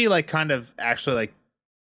doesn't she like kind of actually like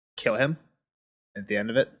kill him at the end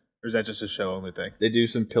of it? Or is that just a show only thing? They do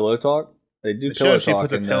some pillow talk. They do The pillow show she talk.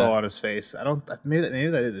 puts a pillow on his face. I don't. Maybe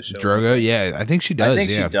that is a show. Drogo, yeah, I think she does. I think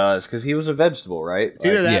yeah. she does because he was a vegetable, right? It's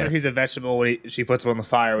either that Yeah. or he's a vegetable when she puts him on the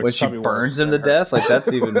fire. Which When is she probably burns worse him to for her. death, like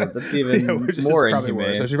that's even Yeah, which is more probably inhumane.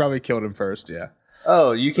 worse. So she probably killed him first. Yeah.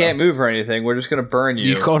 Oh, you can't move or anything. We're just gonna burn you.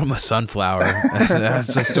 You called him a sunflower. I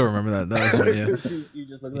still remember that. That was one, yeah. you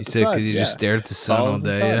just look You at the said sun. because you just stared at the sun all Follows the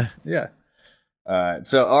day, sun. yeah. Yeah. All right.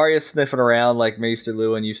 So Arya's sniffing around like Maester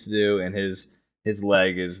Lewin used to do, and his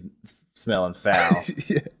leg is smelling foul.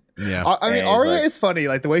 Yeah. I mean, And he's Arya like- is funny,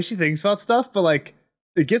 like the way she thinks about stuff, but like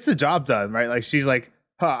it gets the job done, right? Like she's like,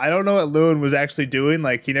 I don't know what Lewin was actually doing.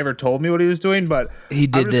 Like he never told me what he was doing, but He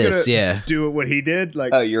I'm did just this, gonna yeah. do what he did.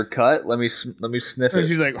 Like, Oh, you're cut. Let me sniff and it.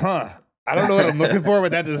 she's like, I don't know what I'm looking for,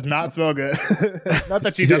 but that does not smell good. Not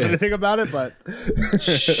that she does Yeah. anything about it, but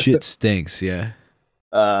Shit stinks, yeah.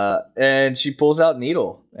 And she pulls out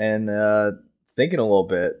needle and thinking a little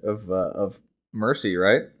bit of Mercy,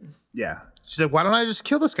 right? yeah. She's like, why don't I just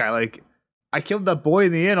kill this guy? Like, I killed that boy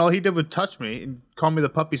in the inn. All he did was touch me and call me the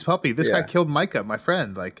puppy's puppy. This guy Yeah. killed Micah, my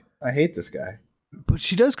friend. Like, I hate this guy. But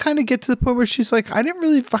she does kind of get to the point where she's like, I didn't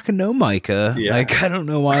really fucking know Micah. Yeah. Like, I don't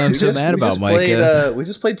know why I'm so mad about Micah. We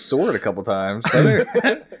just played Sword a couple times. Who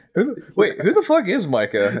the fuck is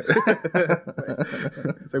Micah?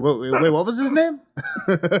 it's like, wait, what was his name?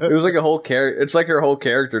 It was like a whole character. It's like her whole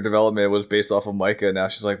character development was based off of Micah. Now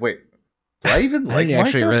she's like, wait, do I even I like didn't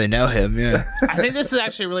actually Micah? really know him, yeah. I think this is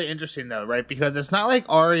actually really interesting though, right? Because it's not like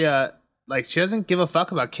Arya, like she doesn't give a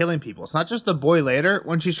fuck about killing people. It's not just the boy later.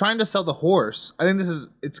 When she's trying to sell the horse, I think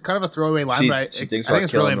it's kind of a throwaway line, but She thinks I think about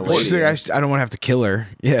it's really killing the important. She's like, I don't want to have to kill her.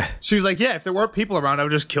 Yeah. She was like, yeah, if there weren't people around, I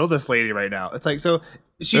would just kill this lady right now. It's like, so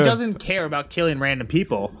she doesn't care about killing random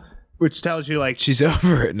people, which tells you like, She's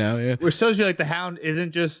over it now, yeah. which tells you like the Hound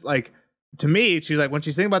isn't just like, to me, she's like, when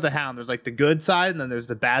she's thinking about the Hound, there's like the good side and then there's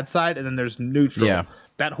the bad side and then there's neutral. Yeah.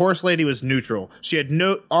 That horse lady was neutral.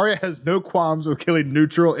 Arya has no qualms with killing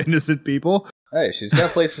neutral, innocent people. Hey, she's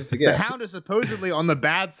got places to The get. Hound is supposedly on the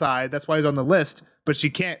bad side. That's why he's on the list, but she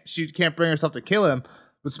can't bring herself to kill him,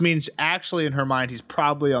 which means actually in her mind, he's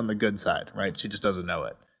probably on the good side, right? She just doesn't know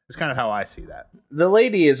it. It's kind of how I see that. The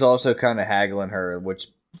lady is also kind of haggling her, which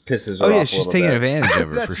pisses her Oh, off. yeah, a she's little taking bit. advantage of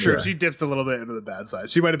her That's for true. sure. She dips a little bit into the bad side.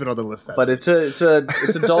 She might have been on the list. That But day. it's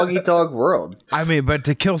a dog eat dog world. I mean, but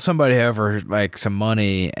to kill somebody over like some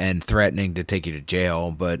money and threatening to take you to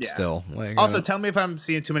jail, but Yeah. still. Like, Also, tell me if I'm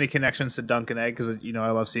seeing too many connections to Dunk and Egg, because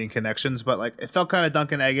I love seeing connections. But like, it felt kind of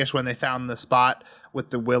Dunk and Eggish when they found the spot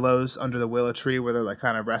with the willows under the willow tree where they're like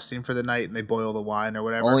kind of resting for the night and they boil the wine or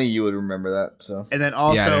whatever. Only you would remember that. So And then Yeah,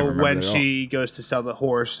 I didn't also remember when that at all. she goes to sell the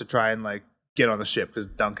horse to try and like get on the ship, because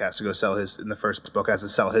Dunk has to go sell his in the first book has to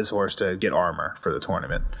sell his horse to get armor for the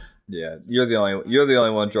tournament. yeah, you're the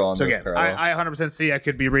only one drawing So those again, parallels. I 100% see I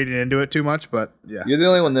could be reading into it too much, but yeah. You're the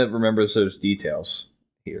only one that remembers those details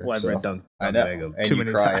here. Well, I've so. read Dunk I and know, Egg and too you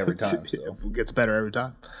many cry times. every time, so. It gets better every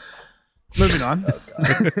time. Moving on.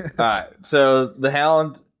 All right, so the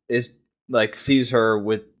Hound is like sees her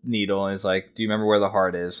with needle and is like, "Do you remember where the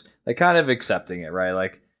heart is?" Like, kind of accepting it, right?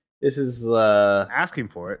 Like, this is Asking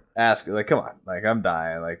for it. asking, like, come on, like, I'm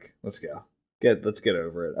dying, like, let's go, let's get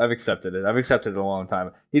over it. I've accepted it. I've accepted it a long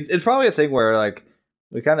time. It's probably a thing where like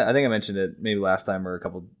we kind of, I think I mentioned it maybe last time or a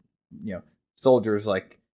couple, soldiers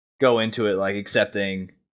like go into it like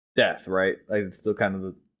accepting death, right? Like it's still kind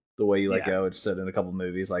of the way you let go. It's said in a couple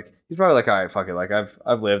movies. Like he's probably like, all right, fuck it. Like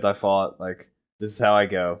I've lived, I fought. Like this is how I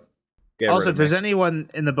go. Get rid Also, of if there's me. anyone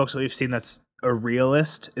in the books that we've seen that's a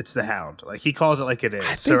realist, it's the Hound. Like he calls it like it is.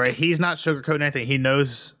 I So think- right, he's not sugarcoating anything. He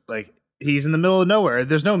knows like he's in the middle of nowhere.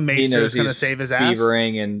 There's no he maester knows that's going to he's save his ass.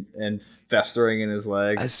 fevering and festering in his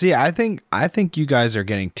leg. See, I think you guys are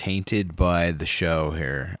getting tainted by the show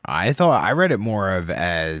here. I read it more of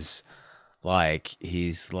as like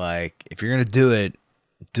he's like, if you're gonna do it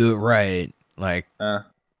right. Like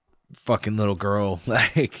fucking little girl.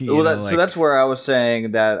 Like, so that's where I was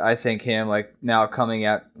saying that I think him like now coming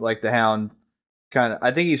at like the Hound kind of,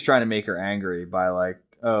 I think he's trying to make her angry by like,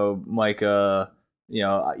 oh, Micah,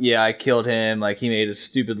 yeah, I killed him. Like he made a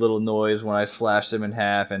stupid little noise when I slashed him in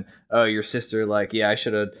half, and oh, your sister, like, yeah,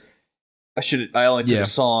 I only took a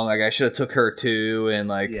song. Like I should have took her too, and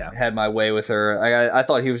like had my way with her. I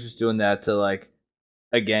thought he was just doing that to like,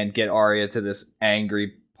 again, get Arya to this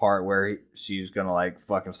angry part where she's gonna like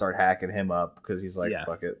fucking start hacking him up because he's like,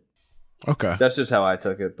 fuck it. Okay, that's just how I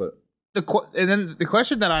took it. But and then the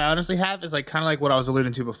question that I honestly have is like kind of like what I was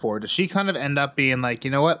alluding to before. Does she kind of end up being like,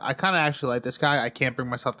 you know what, I kind of actually like this guy. I can't bring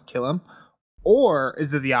myself to kill him, or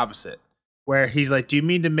is it the opposite, where he's like, do you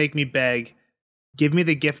mean to make me beg? Give me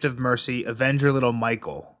the gift of mercy. Avenge your little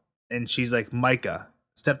Michael. And she's like, Micah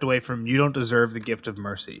stepped away from, you don't deserve the gift of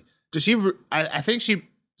mercy. Does she? I think she.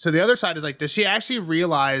 So the other side is like, does she actually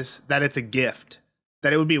realize that it's a gift?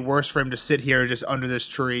 That it would be worse for him to sit here just under this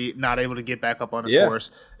tree, not able to get back up on his horse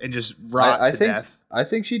and just rot to death? I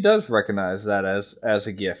think she does recognize that as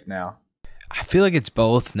a gift now. I feel like it's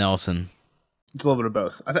both, Nelson. It's a little bit of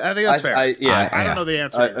both. I think that's fair. I don't know the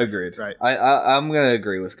answer. Agreed. Right. I'm going to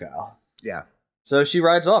agree with Kyle. Yeah. So she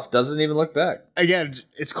rides off, doesn't even look back. Again,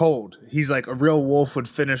 it's cold. He's like, a real wolf would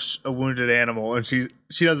finish a wounded animal, and she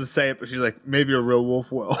doesn't say it, but she's like, maybe a real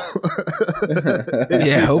wolf will.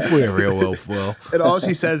 Yeah, hopefully a real wolf will. And all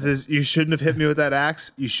she says is, you shouldn't have hit me with that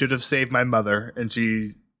axe. You should have saved my mother. And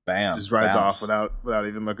she just rides off without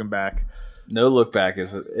even looking back. No look back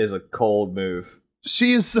is a cold move.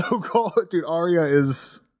 She is so cold, dude. Arya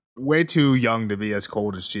is way too young to be as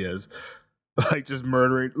cold as she is. Like just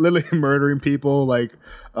literally murdering people. Like,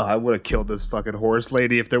 I would have killed this fucking horse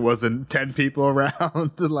lady if there wasn't 10 people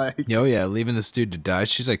around. Like, oh yeah, leaving this dude to die.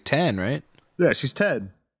 She's like 10, right? Yeah, she's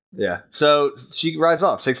 10. Yeah. So she rides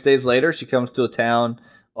off. 6 days later, she comes to a town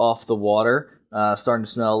off the water, starting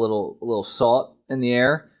to smell a little salt in the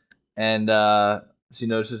air, and she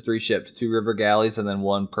notices 3 ships, 2 river galleys, and then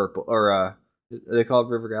 1 purple, or are they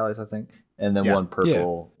called river galleys, I think, and then one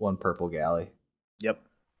purple galley. Yep.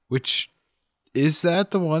 Which is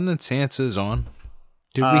that the one that Sansa's on?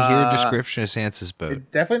 Did we hear a description of Sansa's boat?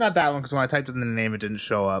 Definitely not that one, because when I typed in the name, it didn't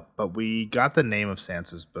show up. But we got the name of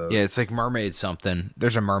Sansa's boat. Yeah, it's like mermaid something.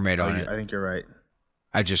 There's a mermaid on it. I think you're right.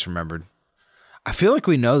 I just remembered. I feel like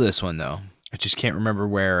we know this one though. I just can't remember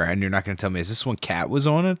where. And you're not going to tell me. Is this one Cat was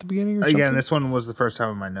on at the beginning or something? Again, this one was the first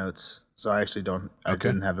time in my notes, so I actually don't. I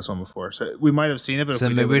didn't have this one before, so we might have seen it, but so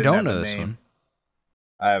if maybe we don't know this one.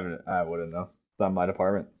 I wouldn't know. It's not my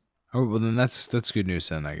department. Oh well, then that's good news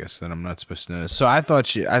then. I guess then I'm not supposed to know this. So I thought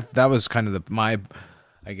that was kind of my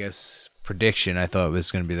prediction. I thought it was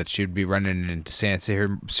going to be that she'd be running into Sansa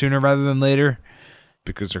here sooner rather than later,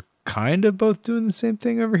 because they're kind of both doing the same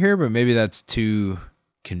thing over here. But maybe that's too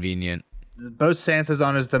convenient. The boat Sansa's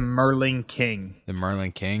on is the Merling King. The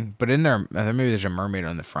Merling King, but in there maybe there's a mermaid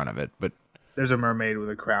on the front of it. But there's a mermaid with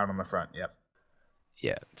a crown on the front. Yep.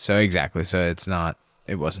 Yeah. So exactly. So it's not.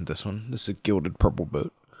 It wasn't this one. This is a gilded purple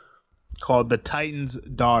boat called the Titan's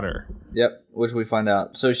Daughter. Yep, which we find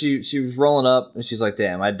out. So she was rolling up, and she's like,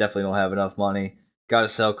 damn, I definitely don't have enough money. Got to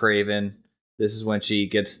sell Craven. This is when she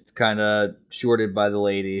gets kind of shorted by the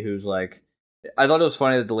lady, who's like, I thought it was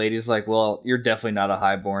funny that the lady's like, well, you're definitely not a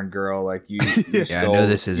highborn girl. Like, you I know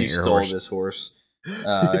this isn't your horse. This horse.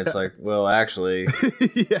 It's like, well, actually,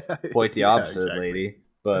 quite the opposite, exactly. Lady.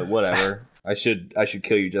 But whatever. I should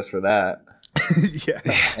kill you just for that. Yeah.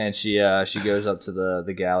 And she goes up to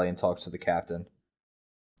the galley and talks to the captain.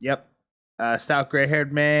 Yep. Stout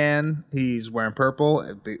gray-haired man. He's wearing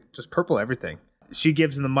purple. Just purple everything. She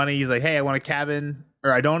gives him the money. He's like, hey, I want a cabin.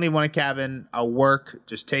 Or I don't even want a cabin. I'll work.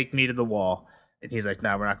 Just take me to the wall. And he's like,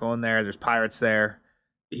 no, we're not going there. There's pirates there.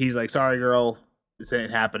 He's like, sorry, girl. This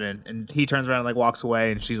ain't happening. And he turns around and like walks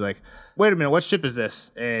away. And she's like, wait a minute. What ship is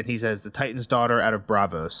this? And he says, the Titan's Daughter out of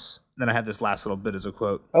Bravos. Then I have this last little bit as a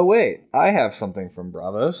quote. Oh wait, I have something from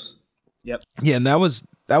Bravos. Yep. Yeah, and that was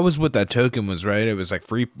what that token was, right? It was like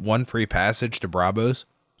one free passage to Bravos.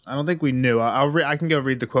 I don't think we knew. I can go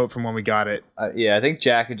read the quote from when we got it. Yeah, I think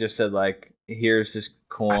Jack had just said like, "Here's this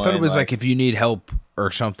coin." I thought it was like if you need help or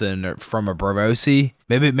something from a Bravosi.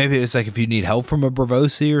 Maybe it was like if you need help from a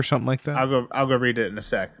Bravosi or something like that. I'll go read it in a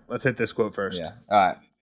sec. Let's hit this quote first. Yeah. All right.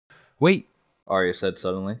 Wait. Arya said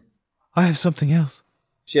suddenly. I have something else.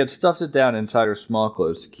 She had stuffed it down inside her small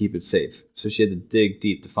clothes to keep it safe, so she had to dig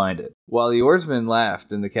deep to find it. While the oarsman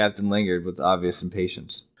laughed and the captain lingered with obvious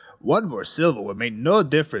impatience. 1 more silver would make no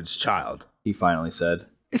difference, child, he finally said.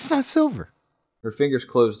 It's not silver. Her fingers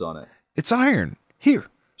closed on it. It's iron. Here.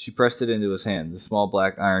 She pressed it into his hand, the small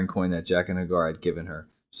black iron coin that Jack and Hagar had given her.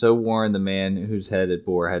 So worn the man whose head it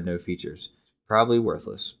bore had no features. Probably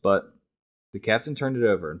worthless, but the captain turned it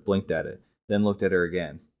over and blinked at it, then looked at her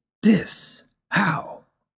again. This? How?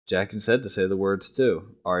 Jaqen said to say the words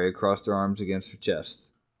too. Arya crossed her arms against her chest.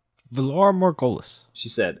 Valar Morghulis, She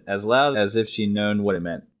said, as loud as if she'd known what it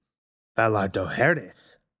meant. Valar Doherty.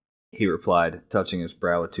 He replied, touching his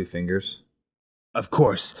brow with 2 fingers. Of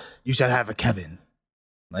course, you shall have a cabin.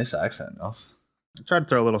 Nice accent, Nels. I tried to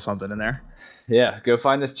throw a little something in there. Yeah, go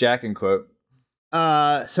find this Jaqen quote.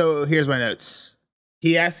 So here's my notes.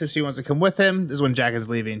 He asks if she wants to come with him. This is when Jaqen's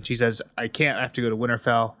leaving. She says, I can't, I have to go to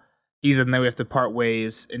Winterfell. He said, then we have to part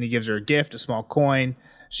ways, and he gives her a gift, a small coin.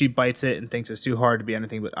 She bites it and thinks it's too hard to be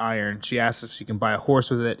anything but iron. She asks if she can buy a horse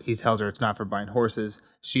with it. He tells her it's not for buying horses.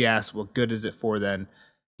 She asks, what good is it for then?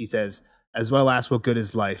 He says, as well ask, what good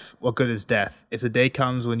is life? What good is death? If the day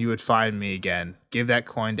comes when you would find me again, give that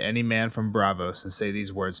coin to any man from Braavos and say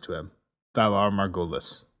these words to him. Valar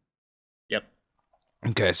Morghulis. Yep.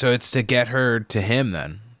 Okay, so it's to get her to him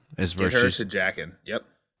then. Is where Get her she's to Jaqen. Yep.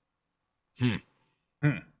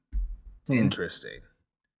 Interesting.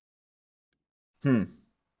 All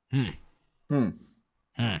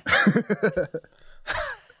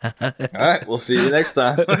right, we'll see you next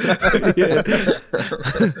time.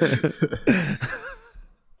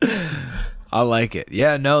 I like it.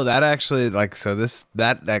 Yeah, no, that actually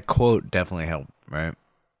that quote definitely helped, right?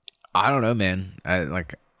 I don't know, man.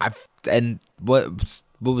 What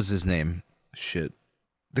was his name? Shit.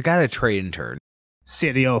 The guy that trained her.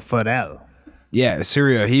 Sirio Fodell. Yeah,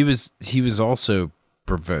 Syrio. He was also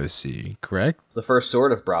Bravosi, correct? The first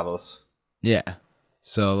sword of Braavos. Yeah.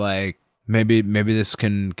 So like maybe this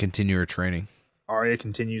can continue her training. Arya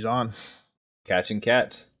continues on. Catching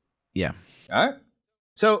cats. Yeah. All right.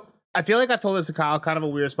 So I feel like I've told this to Kyle, kind of a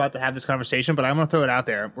weird spot to have this conversation, but I'm going to throw it out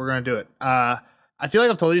there. We're going to do it. I feel like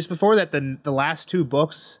I've told you this before, that the last 2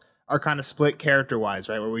 books are kind of split character-wise,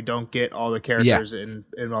 right? Where we don't get all the characters in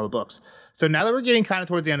all the books. So now that we're getting kind of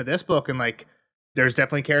towards the end of this book, and like there's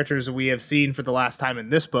definitely characters we have seen for the last time in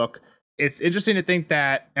this book, it's interesting to think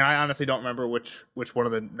that, and I honestly don't remember which one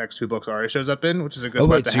of the next 2 books Arya shows up in, which is a good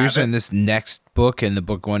spot to so you're have saying it. this next book and the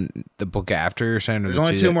book after, you're saying? There's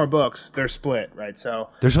only 2 more books. They're split, right? So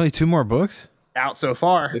there's only 2 more books? Out so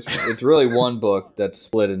far. It's really one book that's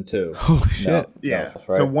split in 2. Holy shit. Yeah.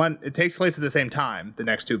 Right? So it takes place at the same time, the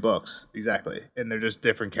next 2 books. Exactly. And they're just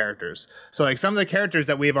different characters. So like some of the characters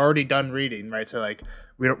that we've already done reading, right? So like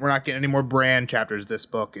we're not getting any more Bran chapters this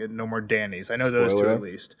book and no more Dany's. I know those 2 at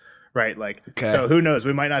least. Right. Like, So who knows?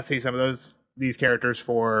 We might not see some of these characters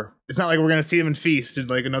for, it's not like we're going to see them in Feast in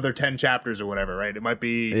like another 10 chapters or whatever, right? It might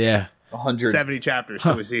be 170 chapters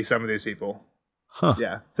till we see some of these people. Huh.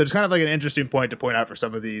 Yeah. So it's kind of like an interesting point to point out for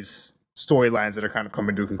some of these storylines that are kind of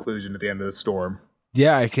coming to a conclusion at the end of the storm.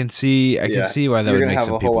 Yeah, I can see why that would make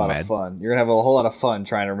some people mad. Fun. You're gonna have a whole lot of fun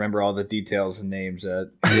trying to remember all the details and names. Yeah.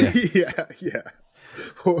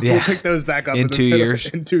 We'll pick those back up in 2 years.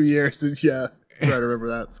 In 2 years, and try to remember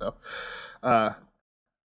that. So, and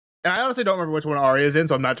I honestly don't remember which one Arya's in,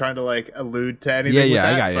 so I'm not trying to like allude to anything. Yeah, with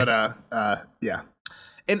that, I got you. But yeah.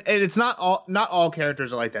 And it's not all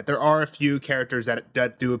characters are like that. There are a few characters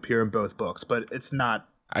that do appear in both books, but it's not.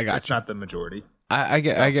 It's not the majority. I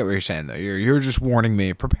get what you're saying though. You're just warning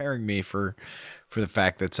me, preparing me for the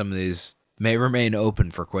fact that some of these may remain open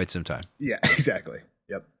for quite some time. Yeah, exactly.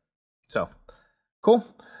 Yep. So cool.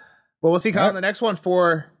 Well, we'll see Kyle in the next one.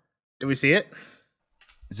 Do we see it?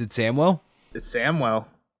 Is it Samwell? It's Samwell.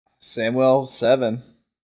 Samwell 7.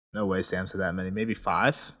 No way Sam said that many. Maybe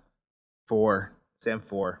 5, 4. Sam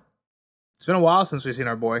 4. It's been a while since we've seen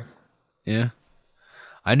our boy. Yeah.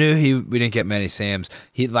 I knew we didn't get many Sams.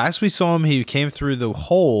 Last we saw him, he came through the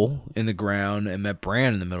hole in the ground and met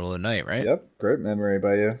Bran in the middle of the night, right? Yep. Great memory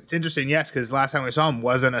by you. It's interesting, yes, because last time we saw him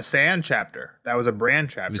wasn't a Sam chapter. That was a Bran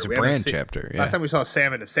chapter. It was a Bran chapter, yeah. Last time we saw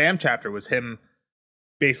Sam in a Sam chapter was him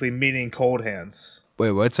basically meeting Cold Hands.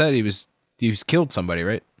 Wait, what's that? He killed somebody,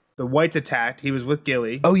 right? The Whites attacked. He was with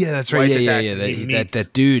Gilly. Oh, yeah, that's right. Whites Yeah.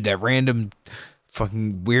 That dude, that random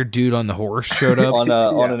fucking weird dude on the horse showed up. on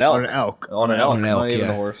an elk. On an elk, not even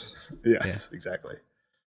yeah. a horse. Yes, exactly.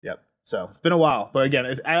 Yep. So it's been a while, but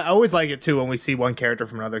again, I always like it too when we see one character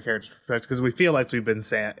from another character because we feel like we've been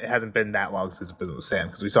Sam. It hasn't been that long since we've been with Sam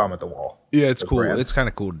because we saw him at the wall. Yeah, it's cool. Bran. It's kind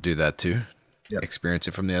of cool to do that too. Yep. Experience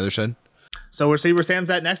it from the other side. So we'll see where Sam's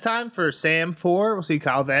at next time for Sam 4. We'll see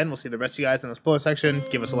Kyle then. We'll see the rest of you guys in the spoiler section.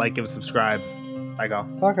 Give us a like, give us a subscribe. Bye, Kyle.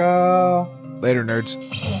 Bye, Kyle. Later, nerds.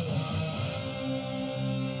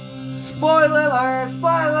 Spoiler alert!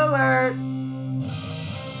 Spoiler alert!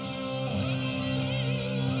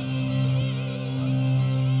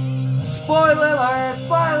 Spoiler alert!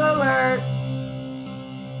 Spoiler alert!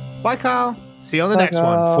 Bye, Kyle. See you on the Bye, next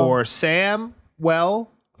Kyle. one for Sam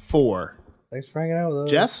Well 4. Thanks for hanging out with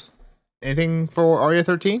us. Jeff, anything for Arya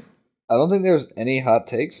 13? I don't think there's any hot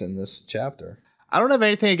takes in this chapter. I don't have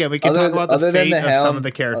anything again. We can Other talk about other the than fate the of some Hound- of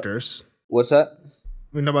the characters. What's that?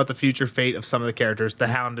 We know about the future fate of some of the characters. The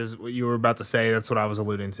Hound is what you were about to say. That's what I was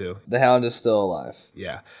alluding to. The Hound is still alive.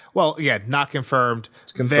 Yeah. Well, again, not confirmed.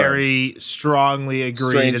 Confirmed. Very strongly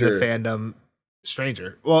agreed in Stranger. the fandom.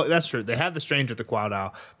 Stranger. Well, that's true. They have the Stranger at the Quad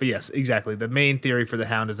Isle. But yes, exactly. The main theory for the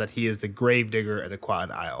Hound is that he is the Gravedigger at the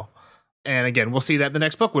Quad Isle. And again, we'll see that in the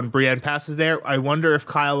next book when Brienne passes there. I wonder if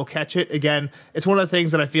Kyle will catch it. Again, it's one of the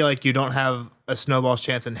things that I feel like you don't have a snowball's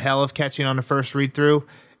chance in hell of catching on the first read through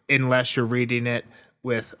unless you're reading it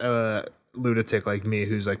with a lunatic like me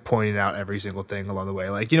who's like pointing out every single thing along the way.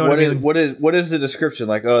 Like, you know what I mean? What is the description?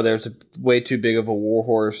 Like, oh, there's way too big of a war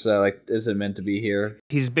horse that like isn't meant to be here.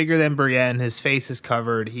 He's bigger than Brienne. His face is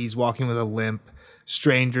covered. He's walking with a limp.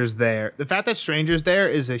 Stranger's there. The fact that Stranger's there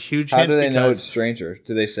is a huge How hint do they know because- it's Stranger?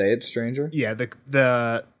 Do they say it's Stranger? Yeah,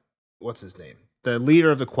 the what's his name? The leader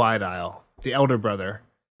of the Quiet Isle, the elder brother.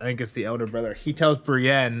 I think it's the elder brother. He tells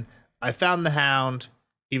Brienne, I found the Hound.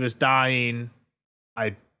 He was dying.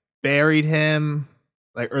 I buried him.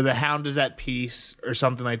 Or the Hound is at peace or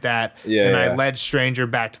something like that. Yeah, And yeah. I led Stranger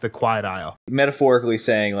back to the Quiet Isle. Metaphorically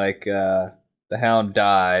saying like the Hound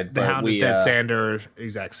died. The but Hound we, is dead.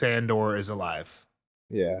 Sandor is alive.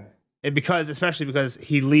 Yeah. And especially because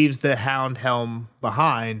he leaves the Hound helm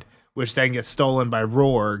behind, which then gets stolen by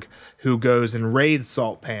Rourg, who goes and raids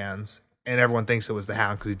Salt Pans, and everyone thinks it was the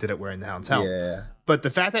Hound because he did it wearing the Hound's helm. Yeah. But the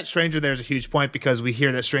fact that Stranger there is a huge point because we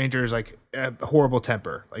hear that Stranger is like a horrible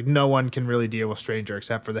temper. Like no one can really deal with Stranger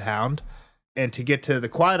except for the Hound. And to get to the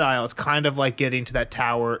Quiet Isle, it's kind of like getting to that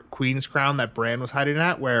tower, Queen's Crown, that Bran was hiding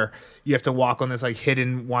at, where you have to walk on this like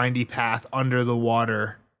hidden, windy path under the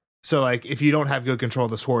water. So, like, if you don't have good control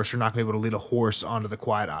of this horse, you're not going to be able to lead a horse onto the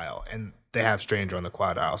Quiet Isle. And they have Stranger on the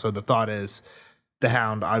Quiet Isle. So the thought is the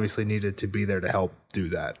Hound obviously needed to be there to help do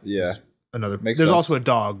that. Yeah. There's Makes sense. also a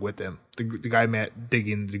dog with him. The guy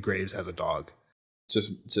digging the graves has a dog.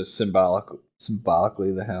 Just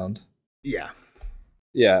symbolically the Hound. Yeah.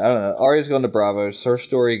 Yeah, I don't know. Arya's going to Bravos. Her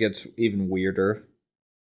story gets even weirder.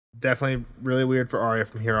 Definitely really weird for Arya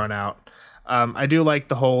from here on out. I do like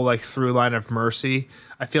the whole like through line of mercy.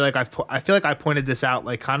 I feel like I pointed this out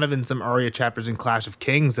like kind of in some Arya chapters in Clash of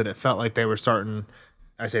Kings that it felt like they were starting.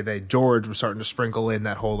 George was starting to sprinkle in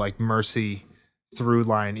that whole like mercy through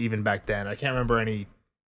line even back then. I can't remember any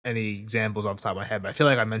examples off the top of my head, but I feel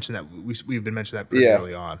like I mentioned that we've been mentioning that pretty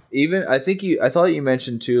early on. Even I thought you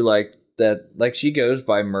mentioned too like that like she goes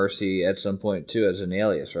by Mercy at some point too as an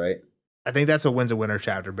alias, right? I think that's a Wins a Winner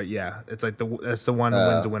chapter, but yeah, it's like that's the one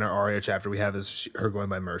Wins a Winner Arya chapter we have is her going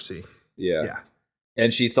by Mercy. Yeah. Yeah.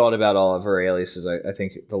 And she thought about all of her aliases. I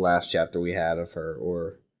think the last chapter we had of her,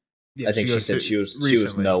 or Yeah, I think she said she was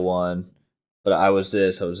no one, but I was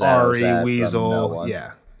this, I was that, I was Ari, that, but I'm Weasel, no one.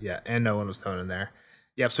 yeah, and no one was thrown in there.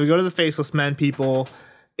 Yep. So we go to the Faceless Men people.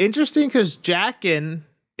 Interesting because Jaqen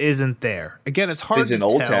isn't there. Again, it's hard It's to in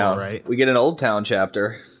Old tell, Town, right? We get an Old Town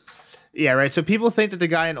chapter. Yeah, right. So people think that the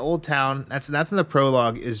guy in Old Town, that's in the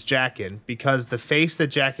prologue, is Jaqen because the face that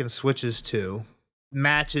Jaqen switches to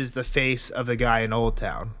matches the face of the guy in Old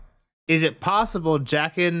Town. Is it possible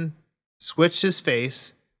Jaqen switched his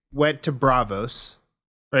face, went to Bravos?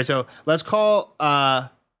 Right. So let's call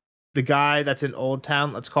the guy that's in Old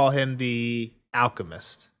Town. Let's call him the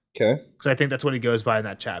Alchemist. Okay. Because I think that's what he goes by in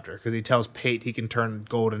that chapter. Because he tells Pate he can turn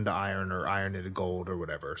gold into iron or iron into gold or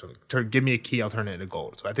whatever. So give me a key, I'll turn it into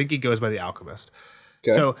gold. So I think he goes by the Alchemist.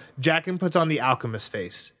 Okay. So Jaqen puts on the Alchemist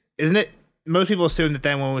face. Isn't it? Most people assume that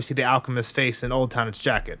then when we see the Alchemist face in Old Town, it's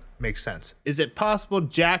Jaqen. Makes sense. Is it possible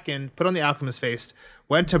Jaqen put on the Alchemist face,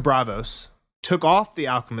 went to Bravos, took off the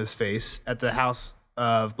Alchemist face at the House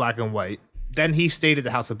of Black and White, then he stayed at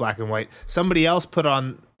the House of Black and White. Somebody else put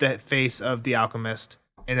on the face of the Alchemist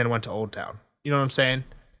and then went to Old Town. You know what I'm saying?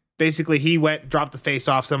 Basically, he dropped the face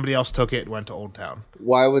off, somebody else took it and went to Old Town.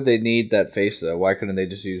 Why would they need that face though? Why couldn't they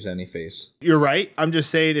just use any face? You're right. I'm just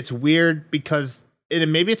saying it's weird because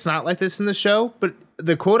maybe it's not like this in the show, but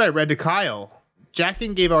the quote I read to Kyle,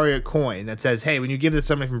 Jaqen gave Arya a coin that says, hey, when you give this to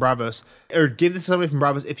somebody from Bravos, or give this to somebody from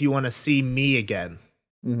Bravos if you want to see me again.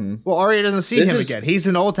 Mm-hmm. Well, Arya doesn't see him again. He's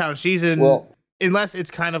in Old Town. She's in, unless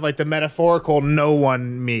it's kind of like the metaphorical no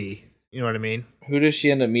one me. You know what I mean? Who does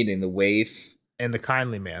she end up meeting? The waif and the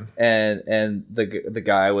kindly man, and the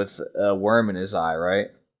guy with a worm in his eye, right?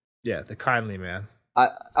 Yeah, the kindly man.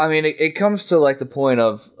 I mean, it comes to like the point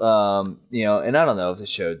of and I don't know if the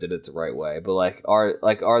show did it the right way, but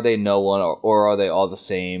are they no one or are they all the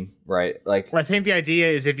same, right? Like, well, I think the idea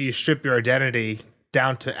is if you strip your identity,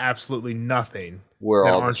 down to absolutely nothing, We're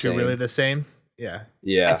then all aren't the same. you really the same? Yeah.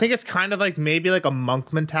 Yeah. I think it's kind of like maybe like a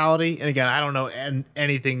monk mentality. And again, I don't know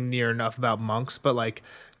anything near enough about monks, but like,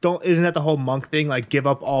 isn't that the whole monk thing? Like, give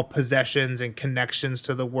up all possessions and connections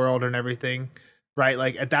to the world and everything, right?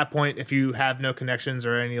 Like, at that point, if you have no connections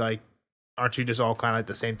or any, like, aren't you just all kind of like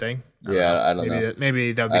the same thing? I don't know.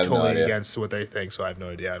 Maybe that would be I have no totally idea. against what they think. So I have no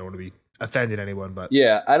idea. I don't want to be offending anyone, but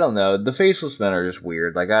Yeah, I don't know. The faceless men are just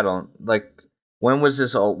weird. Like, I don't like. When was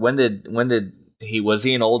this? When did he was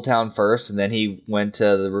he in Old Town first, and then he went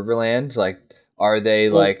to the Riverlands? Like, are they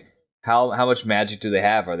like how much magic do they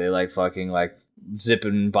have? Are they like fucking like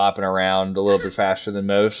zipping, bopping around a little bit faster than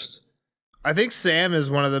most? I think Sam is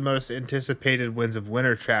one of the most anticipated Winds of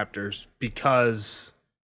Winter chapters because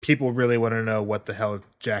people really want to know what the hell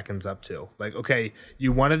Jaqen's up to. Like, okay,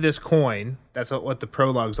 you wanted this coin. That's what the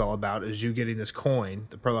prologue's all about, is you getting this coin,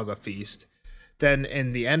 the prologue of Feast. Then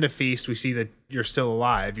in the end of Feast, we see that you're still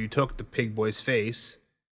alive. You took the pig boy's face.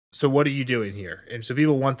 So what are you doing here? And so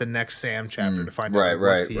people want the next Sam chapter to find out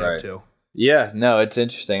what's he up to. Yeah, no, it's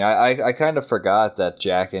interesting. I kind of forgot that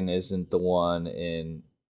Jaqen isn't the one in...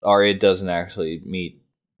 Arya doesn't actually meet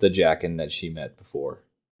the Jaqen that she met before.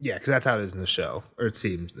 Yeah, because that's how it is in the show, or it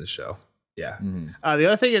seems in the show. Yeah. Mm-hmm. The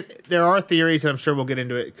other thing is, there are theories, and I'm sure we'll get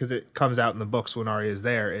into it because it comes out in the books when Arya is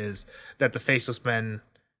there, is that the Faceless Men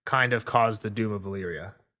kind of caused the doom of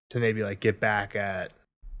Valyria to maybe like get back at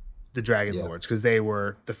the Dragon Lords, because they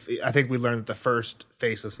were I think we learned that the first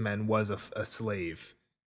Faceless Men was a slave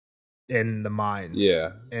in the mines. Yeah.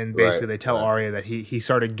 And basically they tell Arya that he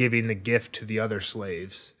started giving the gift to the other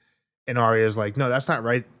slaves. And Arya's like, no, that's not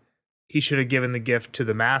right. He should have given the gift to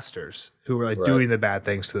the masters who were like doing the bad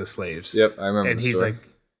things to the slaves. Yep, I remember. And he's like,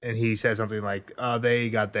 and he says something like, oh, they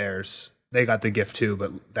got theirs. They got the gift too,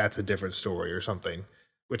 but that's a different story or something.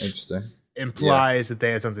 Which implies that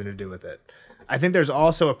they had something to do with it. I think there's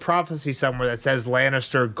also a prophecy somewhere that says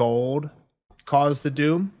Lannister gold caused the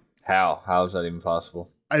doom. How? How is that even possible?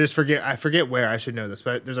 I forget where. I should know this,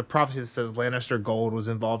 but there's a prophecy that says Lannister gold was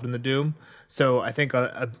involved in the doom. So I think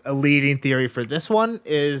a leading theory for this one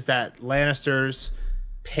is that Lannisters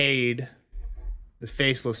paid the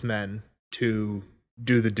Faceless Men to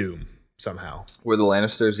do the doom somehow. Were the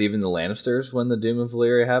Lannisters even the Lannisters when the doom of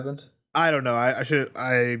Valyria happened? I don't know.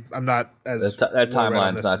 I'm not as that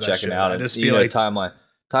timeline's not checking out. I just feel like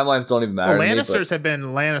timelines don't even matter. Well, Lannisters have been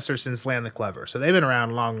Lannisters since Land the Clever, so they've been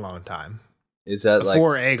around a long, long time. Is that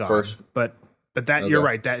before like Aegon? First? But that you're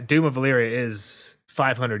right. That Doom of Valyria is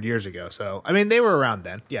 500 years ago. So I mean, they were around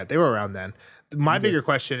then. Yeah, they were around then. My bigger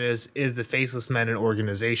question is the Faceless Men an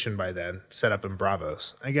organization by then set up in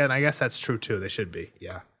Bravos? Again, I guess that's true too. They should be.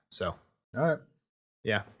 Yeah. So. All right.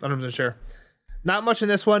 Yeah, 100% sure. Not much in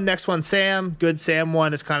this one. Next one, Sam. Good Sam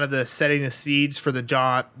one is kind of the setting the seeds for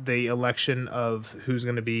the election of who's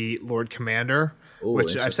going to be Lord Commander. Ooh,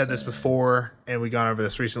 which I've said this before, and we've gone over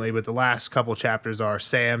this recently, but the last couple chapters are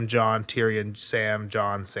Sam, Jon, Tyrion, Sam,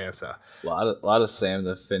 Jon, Sansa. A lot of Sam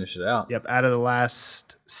to finish it out. Yep, out of the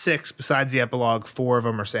last 6, besides the epilogue, 4 of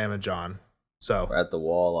them are Sam and Jon. So we're at the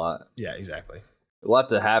wall a lot. Yeah, exactly. A lot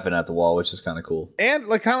to happen at the wall, which is kind of cool. And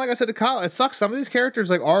like I said to Kyle, it sucks. Some of these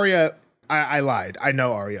characters, like Arya, I lied. I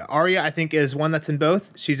know Arya. Arya, I think, is one that's in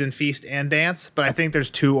both. She's in Feast and Dance, but I think there's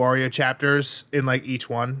 2 Arya chapters in like each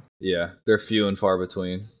one. Yeah, they're few and far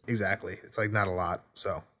between. Exactly. It's like not a lot.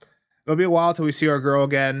 So it'll be a while till we see our girl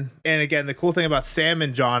again. And again, the cool thing about Sam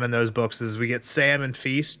and Jon in those books is we get Sam in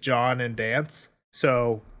Feast, Jon in Dance.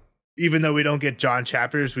 So even though we don't get Jon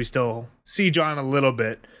chapters, we still see Jon a little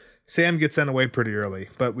bit. Sam gets sent away pretty early,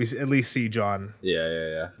 but we at least see Jon.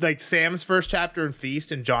 Yeah. Like Sam's first chapter in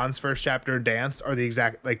Feast and Jon's first chapter in Dance are the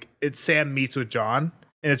exact, like it's Sam meets with Jon.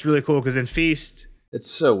 And it's really cool because in Feast, it's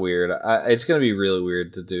so weird. It's going to be really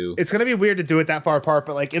weird to do. It's going to be weird to do it that far apart,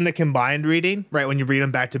 but like in the combined reading, right, when you read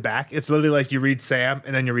them back to back, it's literally like you read Sam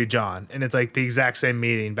and then you read Jon. And it's like the exact same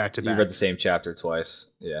meeting back to back. You read the same chapter twice.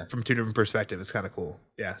 Yeah. From 2 different perspectives. It's kind of cool.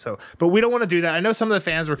 Yeah. So, but we don't want to do that. I know some of the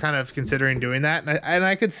fans were kind of considering doing that, and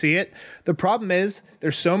I could see it. The problem is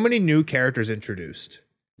there's so many new characters introduced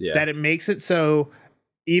that it makes it so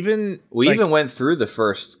we even went through the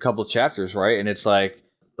first couple chapters, right? And it's like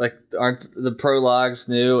aren't the prologues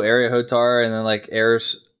new? Arya Hotar and then like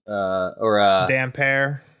Heirs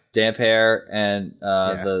Damphair and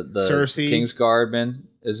the Cersei. King's Guardman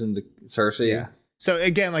isn't the Cersei. Yeah. So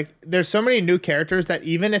again, like there's so many new characters that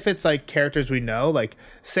even if it's like characters we know, like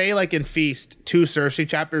say like in Feast, 2 Cersei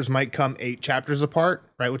chapters might come 8 chapters apart,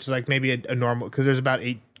 right? Which is like maybe a normal, because there's about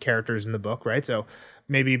 8 characters in the book, right? So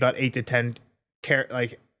maybe about 8 to 10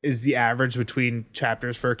 like is the average between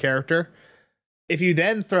chapters for a character. If you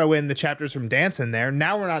then throw in the chapters from Dance in there,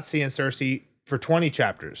 now we're not seeing Cersei for 20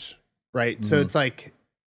 chapters, right? So it's like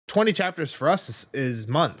 20 chapters for us is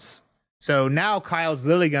months. So now Kyle's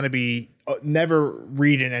literally going to be never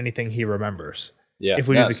reading anything he remembers. Yeah, if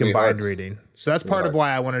we do the combined reading. So that's part of hard.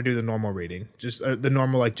 why I want to do the normal reading. Just the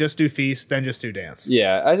normal, like just do feast, then just do dance.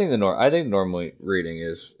 Yeah, I think normally reading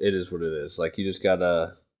is what it is. Like you just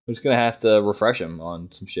gotta, we're just gonna have to refresh him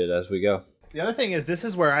on some shit as we go. The other thing is, this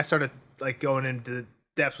is where I started like going into the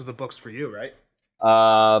depths with the books for you, right?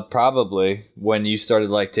 Probably when you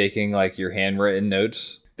started like taking like your handwritten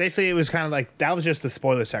notes. Basically, it was kind of like, that was just the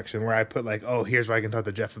spoiler section where I put like, oh, here's what I can talk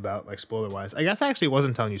to Jeff about, like spoiler wise. I guess I actually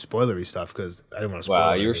wasn't telling you spoilery stuff because I didn't want to spoil.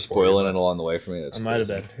 Wow, you were spoiling it along the way for me. I might have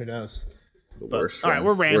been. Who knows? The worst. All right,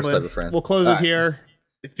 we're rambling. Worst type of friend. We'll close it here.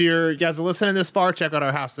 If you guys are listening this far, check out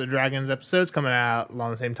our House of the Dragons episodes coming out along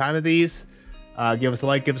the same time of these. Give us a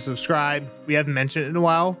like, give us a subscribe. We haven't mentioned it in a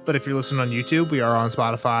while, but if you're listening on YouTube, we are on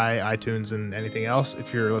Spotify, iTunes, and anything else.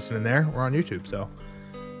 If you're listening there, we're on YouTube. So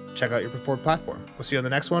check out your preferred platform. We'll see you on the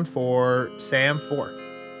next one for Sam 4.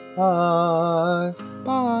 Bye.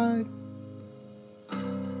 Bye.